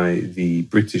funded by the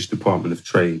British Department of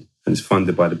Trade, and it's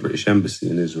funded by the British Embassy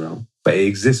in Israel. But it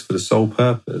exists for the sole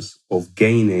purpose of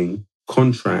gaining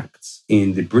contracts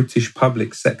in the British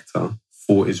public sector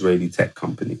for Israeli tech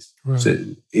companies. Right. So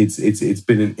it's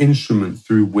been an instrument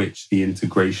through which the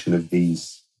integration of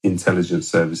these intelligence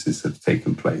services have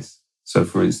taken place. So,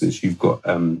 for instance, you've got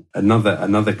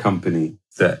another company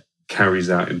that carries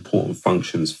out important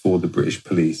functions for the British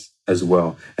police as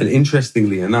well. And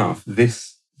interestingly enough,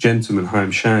 this gentleman,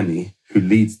 Haim Shani, who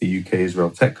leads the UK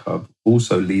Israel Tech Hub,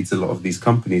 also leads a lot of these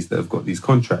companies that have got these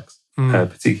contracts,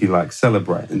 particularly like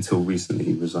Celebrite, until recently.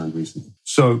 He resigned recently.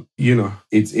 So,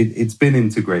 it's been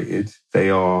integrated.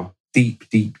 They are deep,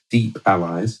 deep, deep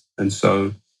allies. And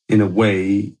so, in a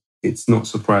way, it's not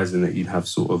surprising that you'd have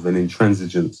sort of an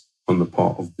intransigence on the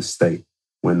part of the state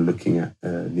when looking at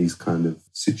these kind of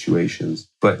situations.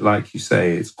 But like you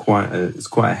say, it's quite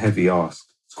a heavy ask.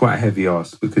 It's quite a heavy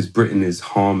ask because Britain is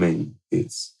harming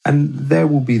and there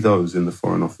will be those in the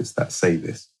Foreign Office that say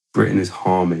this. Britain is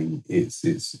harming its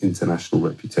international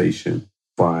reputation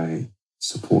by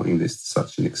supporting this to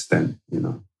such an extent,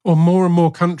 Well, more and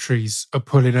more countries are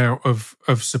pulling out of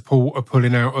support, are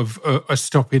pulling out of, are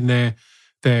stopping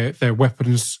their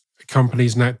weapons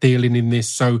companies now dealing in this.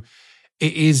 So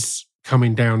it is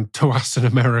coming down to us in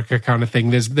America kind of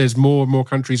thing. There's more and more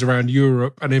countries around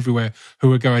Europe and everywhere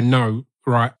who are going, no,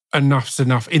 right, enough's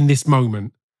enough in this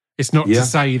moment. It's not to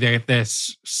say they're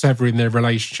severing their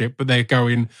relationship, but they're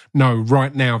going, no,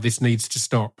 right now this needs to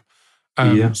stop.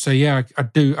 So I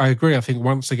agree. I think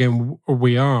once again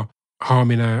we are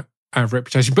harming our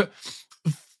reputation. But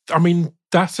I mean,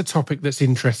 that's a topic that's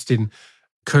interesting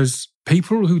because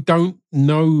people who don't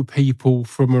know people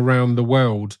from around the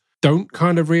world don't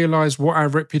kind of realise what our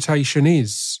reputation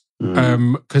is.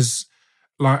 Because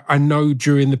I know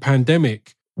during the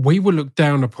pandemic, we were looked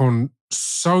down upon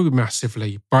so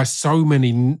massively by so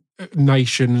many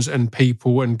nations and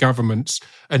people and governments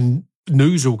and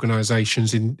news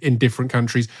organisations in different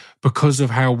countries because of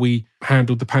how we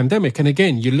handled the pandemic. And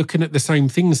again, you're looking at the same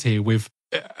things here with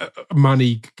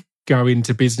money going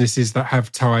to businesses that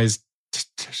have ties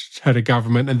to the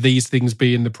government and these things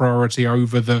being the priority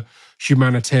over the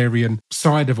humanitarian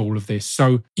side of all of this.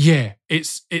 So yeah,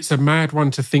 it's a mad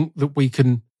one to think that we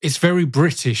can. It's very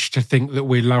British to think that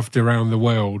we're loved around the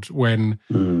world when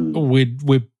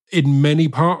we're in many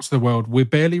parts of the world we're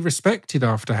barely respected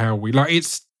after how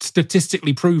it's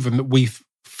statistically proven that we've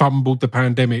fumbled the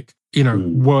pandemic,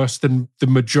 worse than the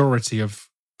majority of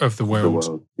the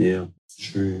world. Yeah,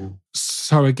 true.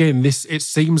 So again, it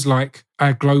seems like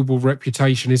our global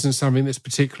reputation isn't something that's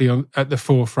particularly at the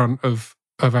forefront of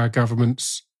our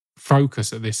government's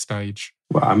focus at this stage.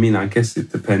 Well, I mean, I guess it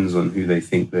depends on who they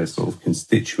think their sort of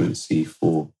constituency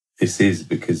for this is,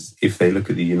 because if they look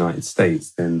at the United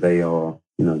States, then they are,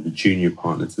 the junior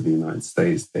partner to the United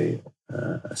States. They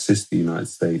assist the United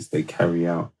States. They carry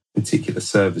out particular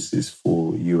services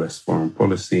for US foreign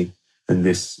policy, and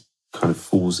this kind of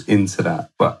falls into that.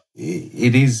 But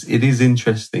it is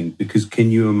interesting because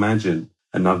can you imagine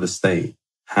another state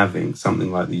having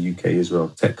something like the UK Israel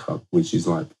Tech Hub, which is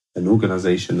like an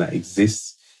organisation that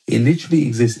exists? It literally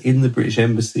exists in the British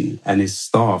Embassy and is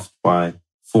staffed by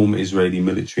former Israeli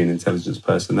military and intelligence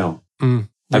personnel.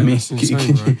 I mean,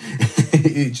 insane, right?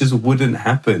 It just wouldn't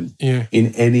happen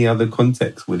in any other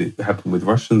context. Would it happen with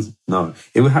Russians? No.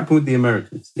 It would happen with the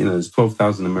Americans. There's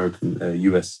 12,000 American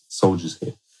US soldiers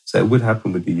here. So it would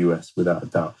happen with the US without a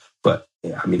doubt. But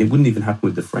I mean, it wouldn't even happen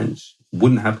with the French. It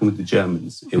wouldn't happen with the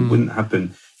Germans. It wouldn't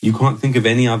happen. You can't think of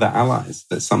any other allies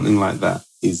that something like that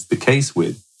is the case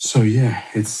with. So yeah,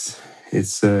 it's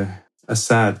a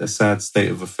sad state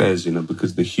of affairs,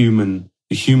 because the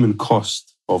human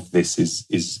cost of this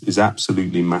is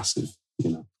absolutely massive,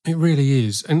 It really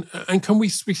is. And can we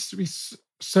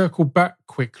circle back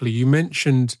quickly? You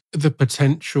mentioned the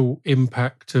potential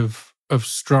impact of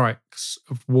strikes,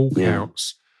 of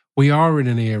walkouts. We are in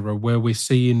an era where we're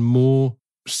seeing more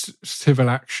civil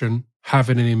action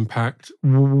having an impact,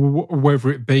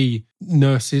 whether it be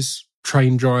nurses,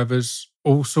 train drivers,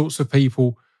 all sorts of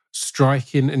people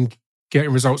striking and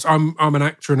getting results. I'm an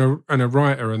actor and a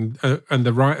writer, and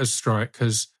the writers' strike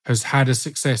has had a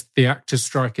success. The actors'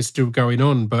 strike is still going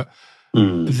on, but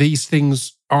these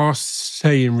things are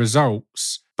seeing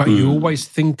results. But you always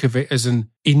think of it as an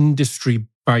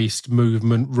industry-based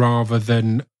movement rather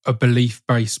than a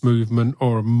belief-based movement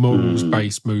or a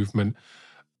morals-based movement.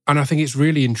 And I think it's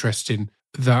really interesting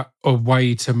that a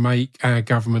way to make our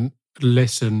government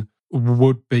listen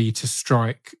would be to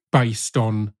strike based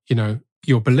on,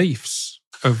 your beliefs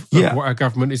of what our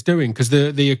government is doing, because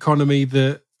the economy,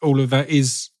 all of that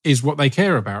is what they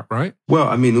care about, right? Well,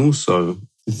 I mean, also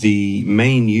the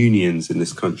main unions in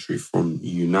this country, from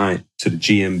Unite to the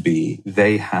GMB,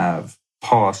 they have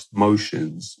passed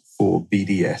motions for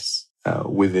BDS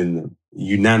within them.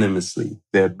 Unanimously,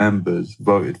 their members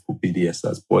voted for BDS,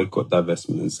 that's boycott,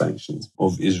 divestment and sanctions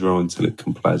of Israel until it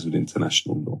complies with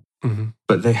international law. Mm-hmm.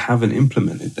 But they haven't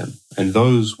implemented them. And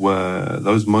those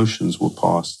motions were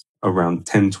passed around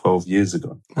 10, 12 years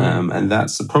ago. And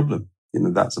that's a problem.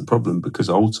 That's a problem, because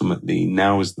ultimately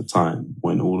now is the time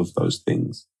when all of those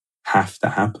things have to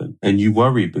happen. And you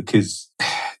worry because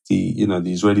the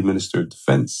Israeli Minister of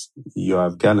Defense,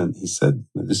 Yoav Gallant, he said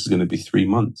that this is going to be 3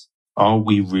 months. Are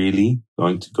we really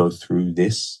going to go through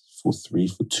this for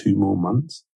 2 more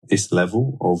months? This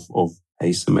level of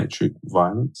asymmetric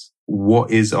violence?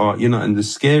 What is and the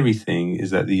scary thing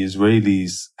is that the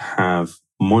Israelis have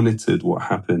monitored what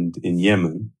happened in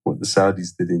Yemen, what the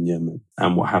Saudis did in Yemen,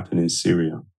 and what happened in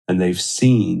Syria. And they've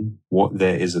seen what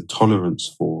there is a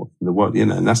tolerance for in the world.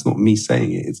 And that's not me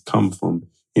saying it. It's come from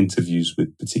interviews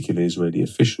with particular Israeli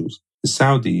officials. The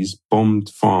Saudis bombed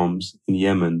farms in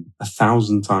Yemen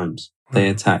 1,000 times. They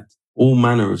attacked all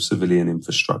manner of civilian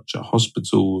infrastructure,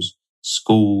 hospitals,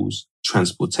 schools,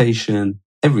 transportation,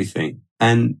 everything.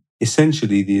 And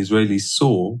essentially the Israelis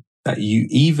saw that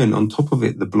even on top of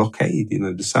it, the blockade,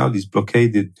 the Saudis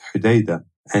blockaded Hodeidah,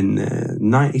 and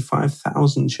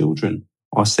 95,000 children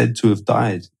are said to have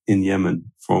died in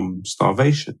Yemen from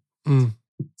starvation.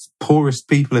 It's the poorest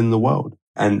people in the world.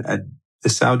 And the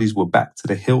Saudis were backed to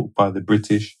the hilt by the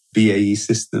British. BAE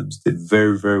Systems did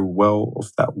very, very well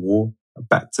off that war.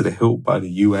 Backed to the hilt by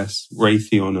the US.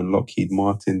 Raytheon and Lockheed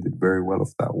Martin did very well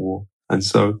off that war. And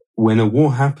so when a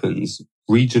war happens,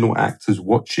 regional actors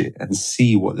watch it and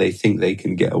see what they think they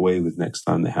can get away with next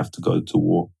time they have to go to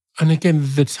war. And again,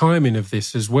 the timing of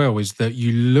this as well is that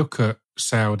you look at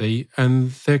Saudi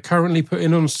and they're currently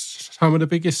putting on some of the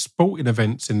biggest sporting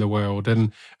events in the world,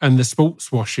 and the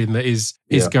sports washing that is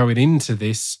going into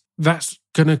this, that's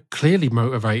going to clearly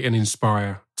motivate and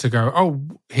inspire to go, oh,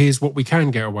 here's what we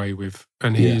can get away with,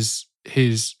 and here's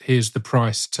the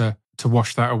price to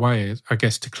wash that away, I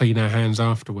guess, to clean our hands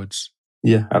afterwards.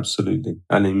 Yeah, absolutely.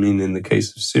 And I mean, in the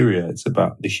case of Syria, it's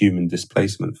about the human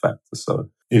displacement factor.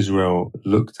 So Israel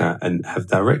looked at and have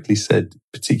directly said,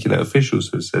 particular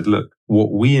officials have said, look,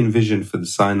 what we envision for the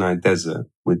Sinai Desert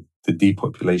with the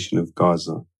depopulation of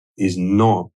Gaza is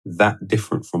not that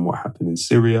different from what happened in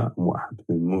Syria and what happened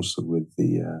in Mosul with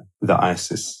the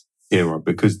ISIS era,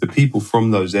 because the people from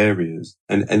those areas,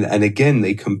 and again,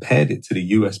 they compared it to the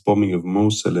US bombing of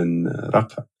Mosul and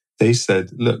Raqqa. They said,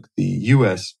 look, the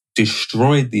US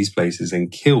destroyed these places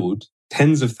and killed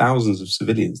tens of thousands of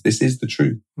civilians. This is the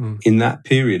truth. In that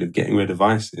period of getting rid of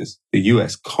ISIS, the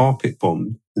US carpet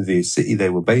bombed the city they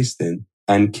were based in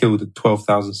and killed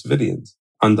 12,000 civilians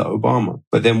under Obama.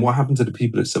 But then what happened to the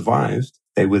people that survived?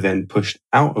 They were then pushed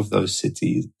out of those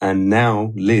cities and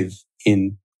now live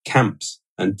in camps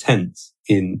and tents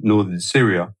in northern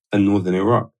Syria and northern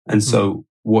Iraq. And so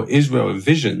what Israel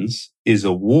envisions is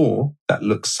a war that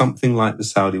looks something like the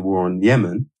Saudi war on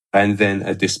Yemen, and then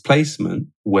a displacement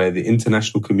where the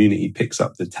international community picks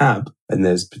up the tab, and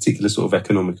there's particular sort of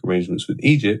economic arrangements with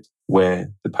Egypt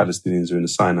where the Palestinians are in the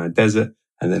Sinai Desert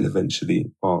and then eventually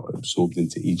are absorbed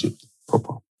into Egypt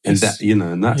proper. And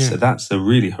that's a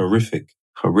really horrific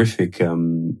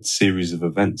series of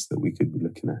events that we could be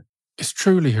looking at. It's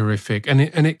truly horrific. And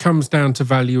it comes down to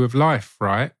value of life,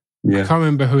 right? Yeah. I can't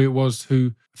remember who it was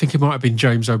I think it might have been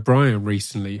James O'Brien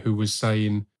recently, who was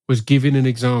giving an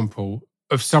example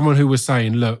of someone who was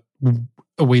saying, look,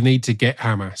 we need to get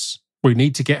Hamas. we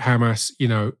need to get Hamas,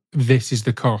 this is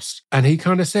the cost. And he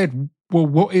kind of said, well,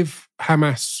 what if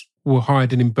Hamas were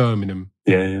hiding in Birmingham?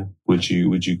 Yeah. Would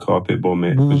you carpet bomb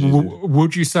it?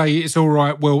 Would you say it's all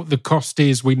right? Well, the cost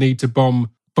is we need to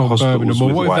bomb Birmingham.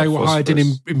 Or what if they were hiding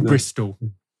in Bristol?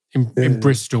 In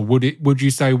Bristol, would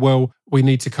you say, well, we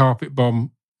need to carpet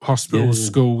bomb hospitals,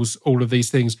 schools, all of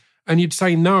these things? And you'd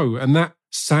say no. And that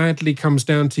sadly comes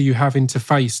down to you having to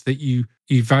face that you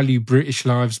value British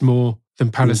lives more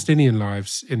than Palestinian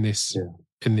lives in this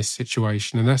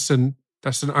situation. And that's an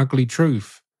ugly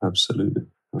truth. Absolutely.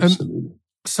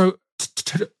 So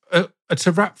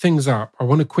to wrap things up, I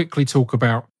want to quickly talk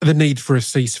about the need for a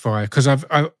ceasefire, because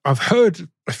I've heard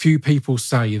a few people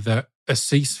say that a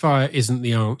ceasefire isn't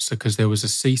the answer because there was a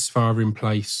ceasefire in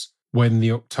place when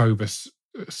the October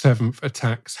 7th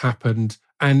attacks happened.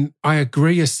 And I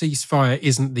agree a ceasefire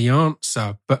isn't the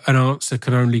answer, but an answer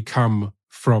can only come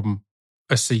from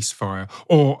a ceasefire,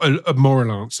 or a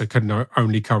moral answer can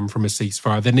only come from a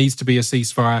ceasefire. There needs to be a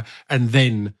ceasefire, and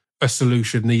then a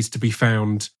solution needs to be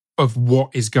found of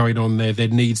what is going on there. There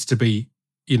needs to be,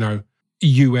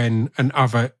 UN and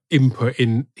other input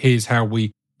in here's how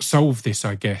we solve this,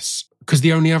 I guess. Because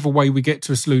the only other way we get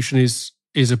to a solution is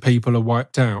a people are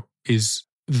wiped out, is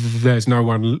there's no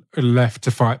one left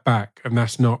to fight back. And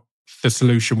that's not the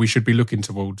solution we should be looking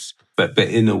towards. But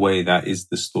in a way, that is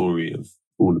the story of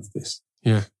all of this.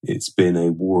 Yeah. It's been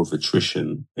a war of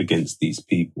attrition against these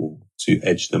people to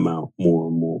edge them out more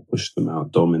and more, push them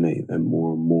out, dominate them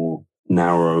more and more,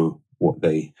 narrow what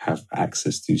they have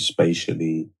access to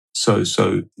spatially.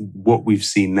 So what we've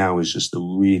seen now is just a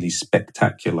really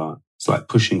spectacular, it's like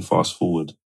pushing fast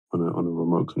forward on a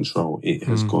remote control. It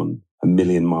has gone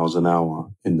 1,000,000 miles an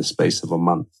hour in the space of a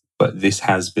month. But this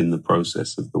has been the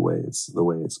process of the way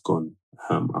it's gone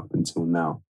up until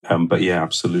now. But yeah,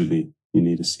 absolutely. You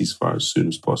need a ceasefire as soon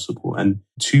as possible. And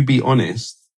to be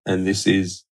honest, and this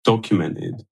is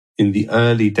documented, in the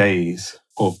early days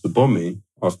of the bombing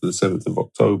after the 7th of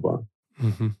October,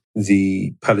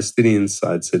 the Palestinian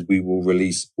side said, we will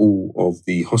release all of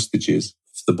the hostages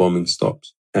if the bombing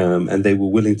stops. And they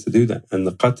were willing to do that. And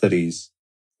the Qataris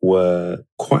were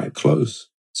quite close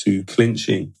to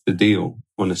clinching the deal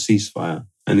on a ceasefire.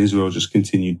 And Israel just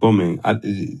continued bombing.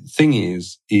 The thing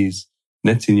is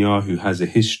Netanyahu has a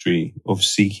history of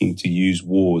seeking to use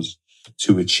wars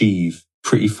to achieve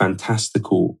pretty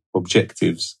fantastical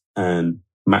objectives and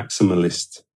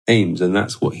maximalist aims. And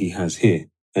that's what he has here.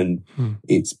 And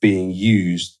it's being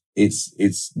used.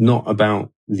 It's not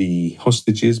about the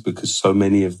hostages because so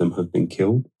many of them have been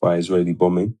killed by Israeli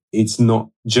bombing. It's not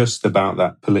just about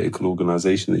that political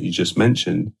organization that you just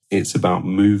mentioned. It's about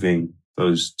moving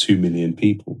those 2 million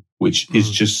people, which is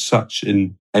just such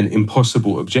an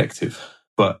impossible objective,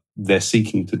 but they're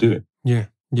seeking to do it.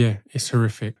 Yeah, it's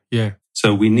horrific. Yeah.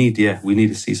 So we need a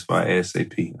ceasefire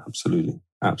ASAP.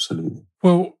 Absolutely.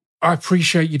 Well, I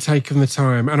appreciate you taking the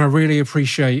time, and I really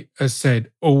appreciate, as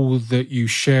said, all that you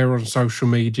share on social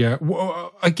media.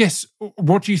 I guess,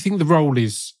 what do you think the role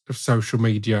is of social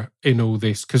media in all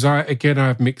this? Because I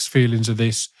have mixed feelings of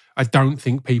this. I don't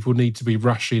think people need to be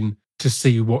rushing to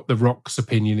see what The Rock's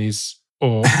opinion is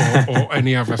or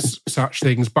any other such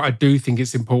things. But I do think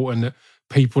it's important that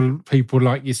people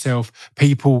like yourself,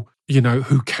 people,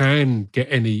 who can get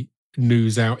any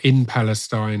news out in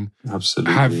Palestine,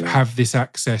 absolutely have this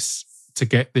access to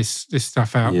get this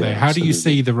stuff out there. How do you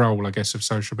see the role, I guess, of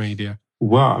social media?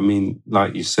 Well, I mean,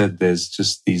 like you said, there's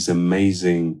just these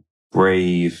amazing,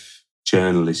 brave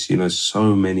journalists.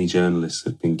 So many journalists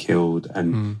have been killed.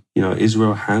 And,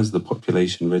 Israel has the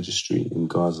population registry in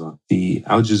Gaza. The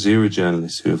Al Jazeera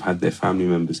journalists who have had their family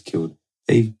members killed,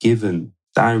 they've given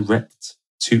direct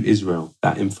to Israel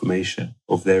that information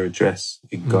of their address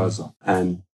in Gaza.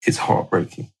 And it's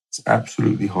heartbreaking. It's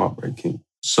absolutely heartbreaking.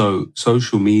 So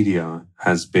social media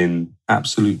has been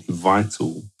absolutely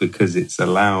vital because it's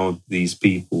allowed these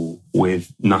people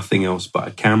with nothing else but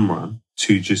a camera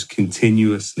to just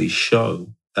continuously show.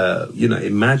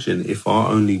 Imagine if our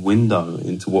only window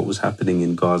into what was happening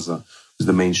in Gaza was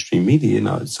the mainstream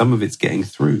media. Some of it's getting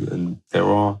through, and there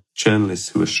are journalists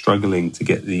who are struggling to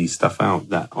get the stuff out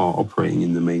that are operating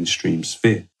in the mainstream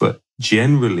sphere. But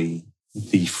generally,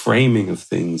 the framing of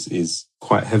things is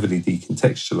quite heavily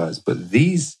decontextualized. But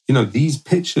these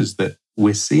pictures that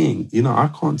we're seeing, I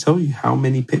can't tell you how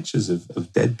many pictures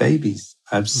of dead babies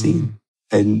I've seen.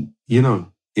 And,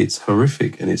 it's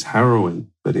horrific and it's harrowing,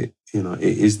 but it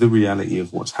is the reality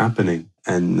of what's happening.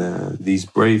 And these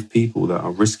brave people that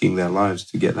are risking their lives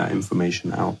to get that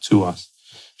information out to us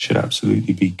should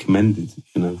absolutely be commended.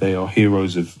 They are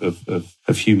heroes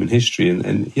of human history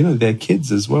and they're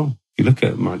kids as well. You look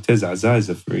at Mu'taz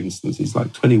Azaiza, for instance, he's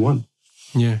like 21.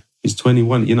 Yeah. He's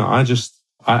 21. You know,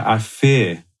 I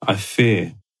fear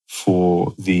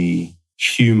for the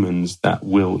humans that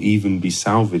will even be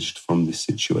salvaged from this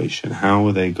situation. How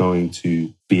are they going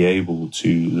to be able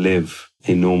to live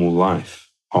a normal life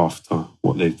after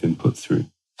what they've been put through?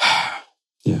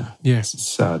 Yeah. It's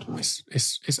sad, man.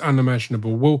 It's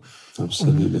unimaginable. Well,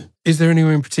 absolutely. Is there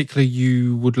anywhere in particular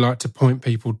you would like to point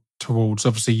people towards?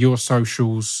 Obviously, your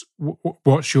socials.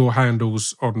 What's your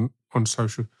handles on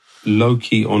social?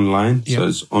 Lowkey online. So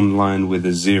it's online with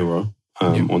a 0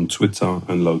 on Twitter,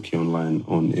 and Lowkey online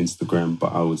on Instagram.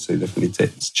 But I would say definitely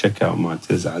check out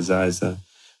Martez Azaza.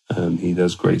 He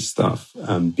does great stuff.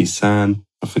 Bisan,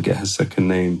 I forget her second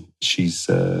name. She's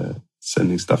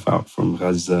sending stuff out from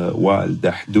Gaza. Wa'al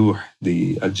Dahdouh,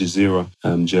 the Al Jazeera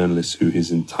journalist who his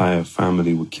entire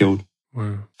family were killed.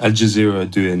 Wow. Al Jazeera are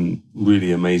doing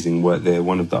really amazing work. They're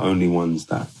one of the only ones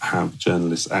that have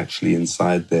journalists actually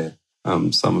inside there.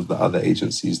 Some of the other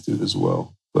agencies do as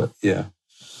well. But yeah.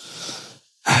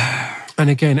 And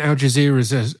again, Al Jazeera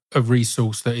is a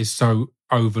resource that is so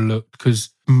overlooked, because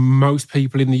most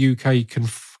people in the UK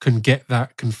can get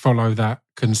that, can follow that,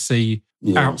 can see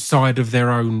outside of their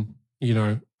own,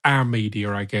 our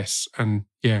media, I guess. And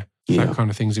that kind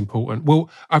of thing's important.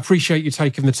 Well, I appreciate you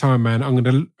taking the time, man. I'm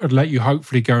going to let you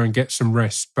hopefully go and get some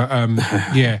rest. But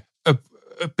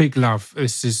a big love.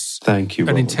 This is thank you,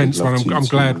 an intense one. I'm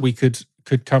glad we could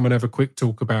come and have a quick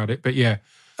talk about it. But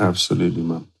absolutely,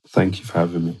 man. Thank you for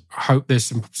having me. I hope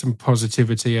there's some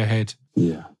positivity ahead.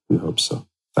 Yeah, we hope so.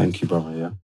 Thank you, brother. Yeah.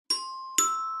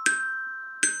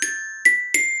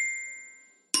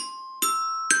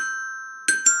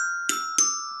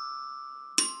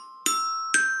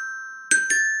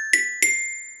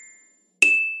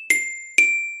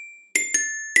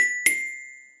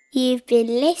 You've been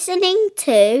listening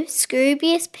to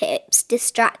Scroobius Pip's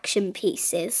Distraction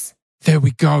Pieces. There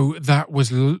we go. That was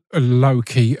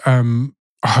Lowkey.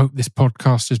 I hope this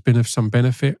podcast has been of some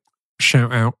benefit.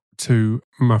 Shout out to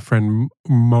my friend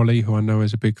Molly, who I know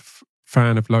is a big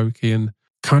fan of Lowkey, and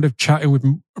kind of chatting with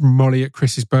Molly at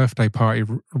Chris's birthday party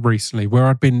recently, where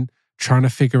I'd been trying to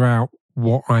figure out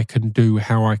what I can do,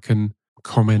 how I can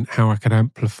comment, how I can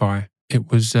amplify.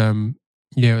 It was... it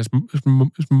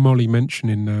was Molly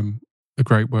mentioning the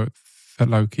great work that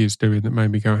Lowkey is doing that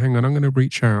made me go, hang on, I'm going to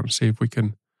reach out and see if we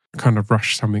can kind of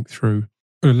rush something through.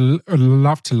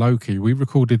 Love to Lowkey. We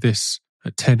recorded this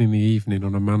at 10 in the evening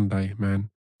on a Monday, man.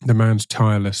 The man's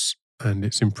tireless and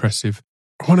it's impressive.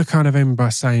 I want to kind of end by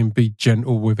saying be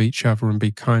gentle with each other and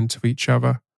be kind to each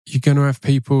other. You're going to have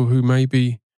people who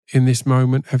maybe in this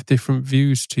moment have different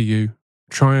views to you.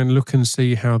 Try and look and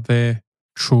see how their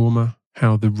trauma,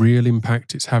 how the real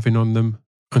impact it's having on them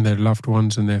and their loved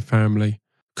ones and their family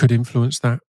could influence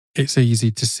that. It's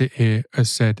easy to sit here, as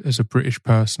said, as a British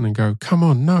person and go, come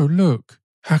on, no, look,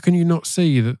 how can you not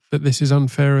see that this is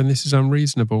unfair and this is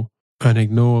unreasonable, and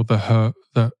ignore the hurt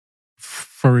that,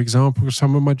 for example,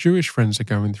 some of my Jewish friends are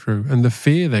going through and the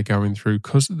fear they're going through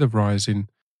because of the rise in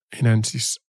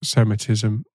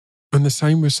anti-Semitism, and the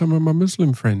same with some of my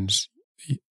Muslim friends,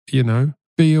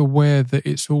 Be aware that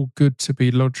it's all good to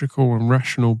be logical and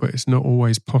rational, but it's not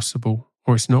always possible,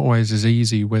 or it's not always as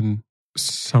easy when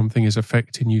something is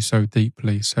affecting you so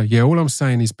deeply. So all I'm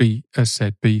saying is be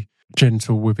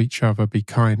gentle with each other, be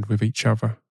kind with each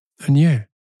other. And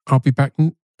I'll be back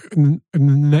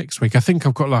next week. I think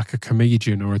I've got like a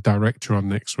comedian or a director on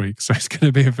next week, so it's going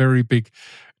to be a very big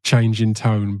change in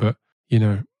tone. But,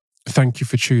 thank you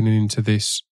for tuning into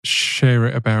this. Share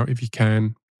it about if you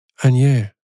can.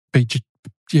 And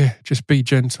just be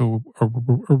gentle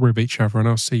with each other, and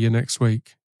I'll see you next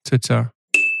week. Ta-ta.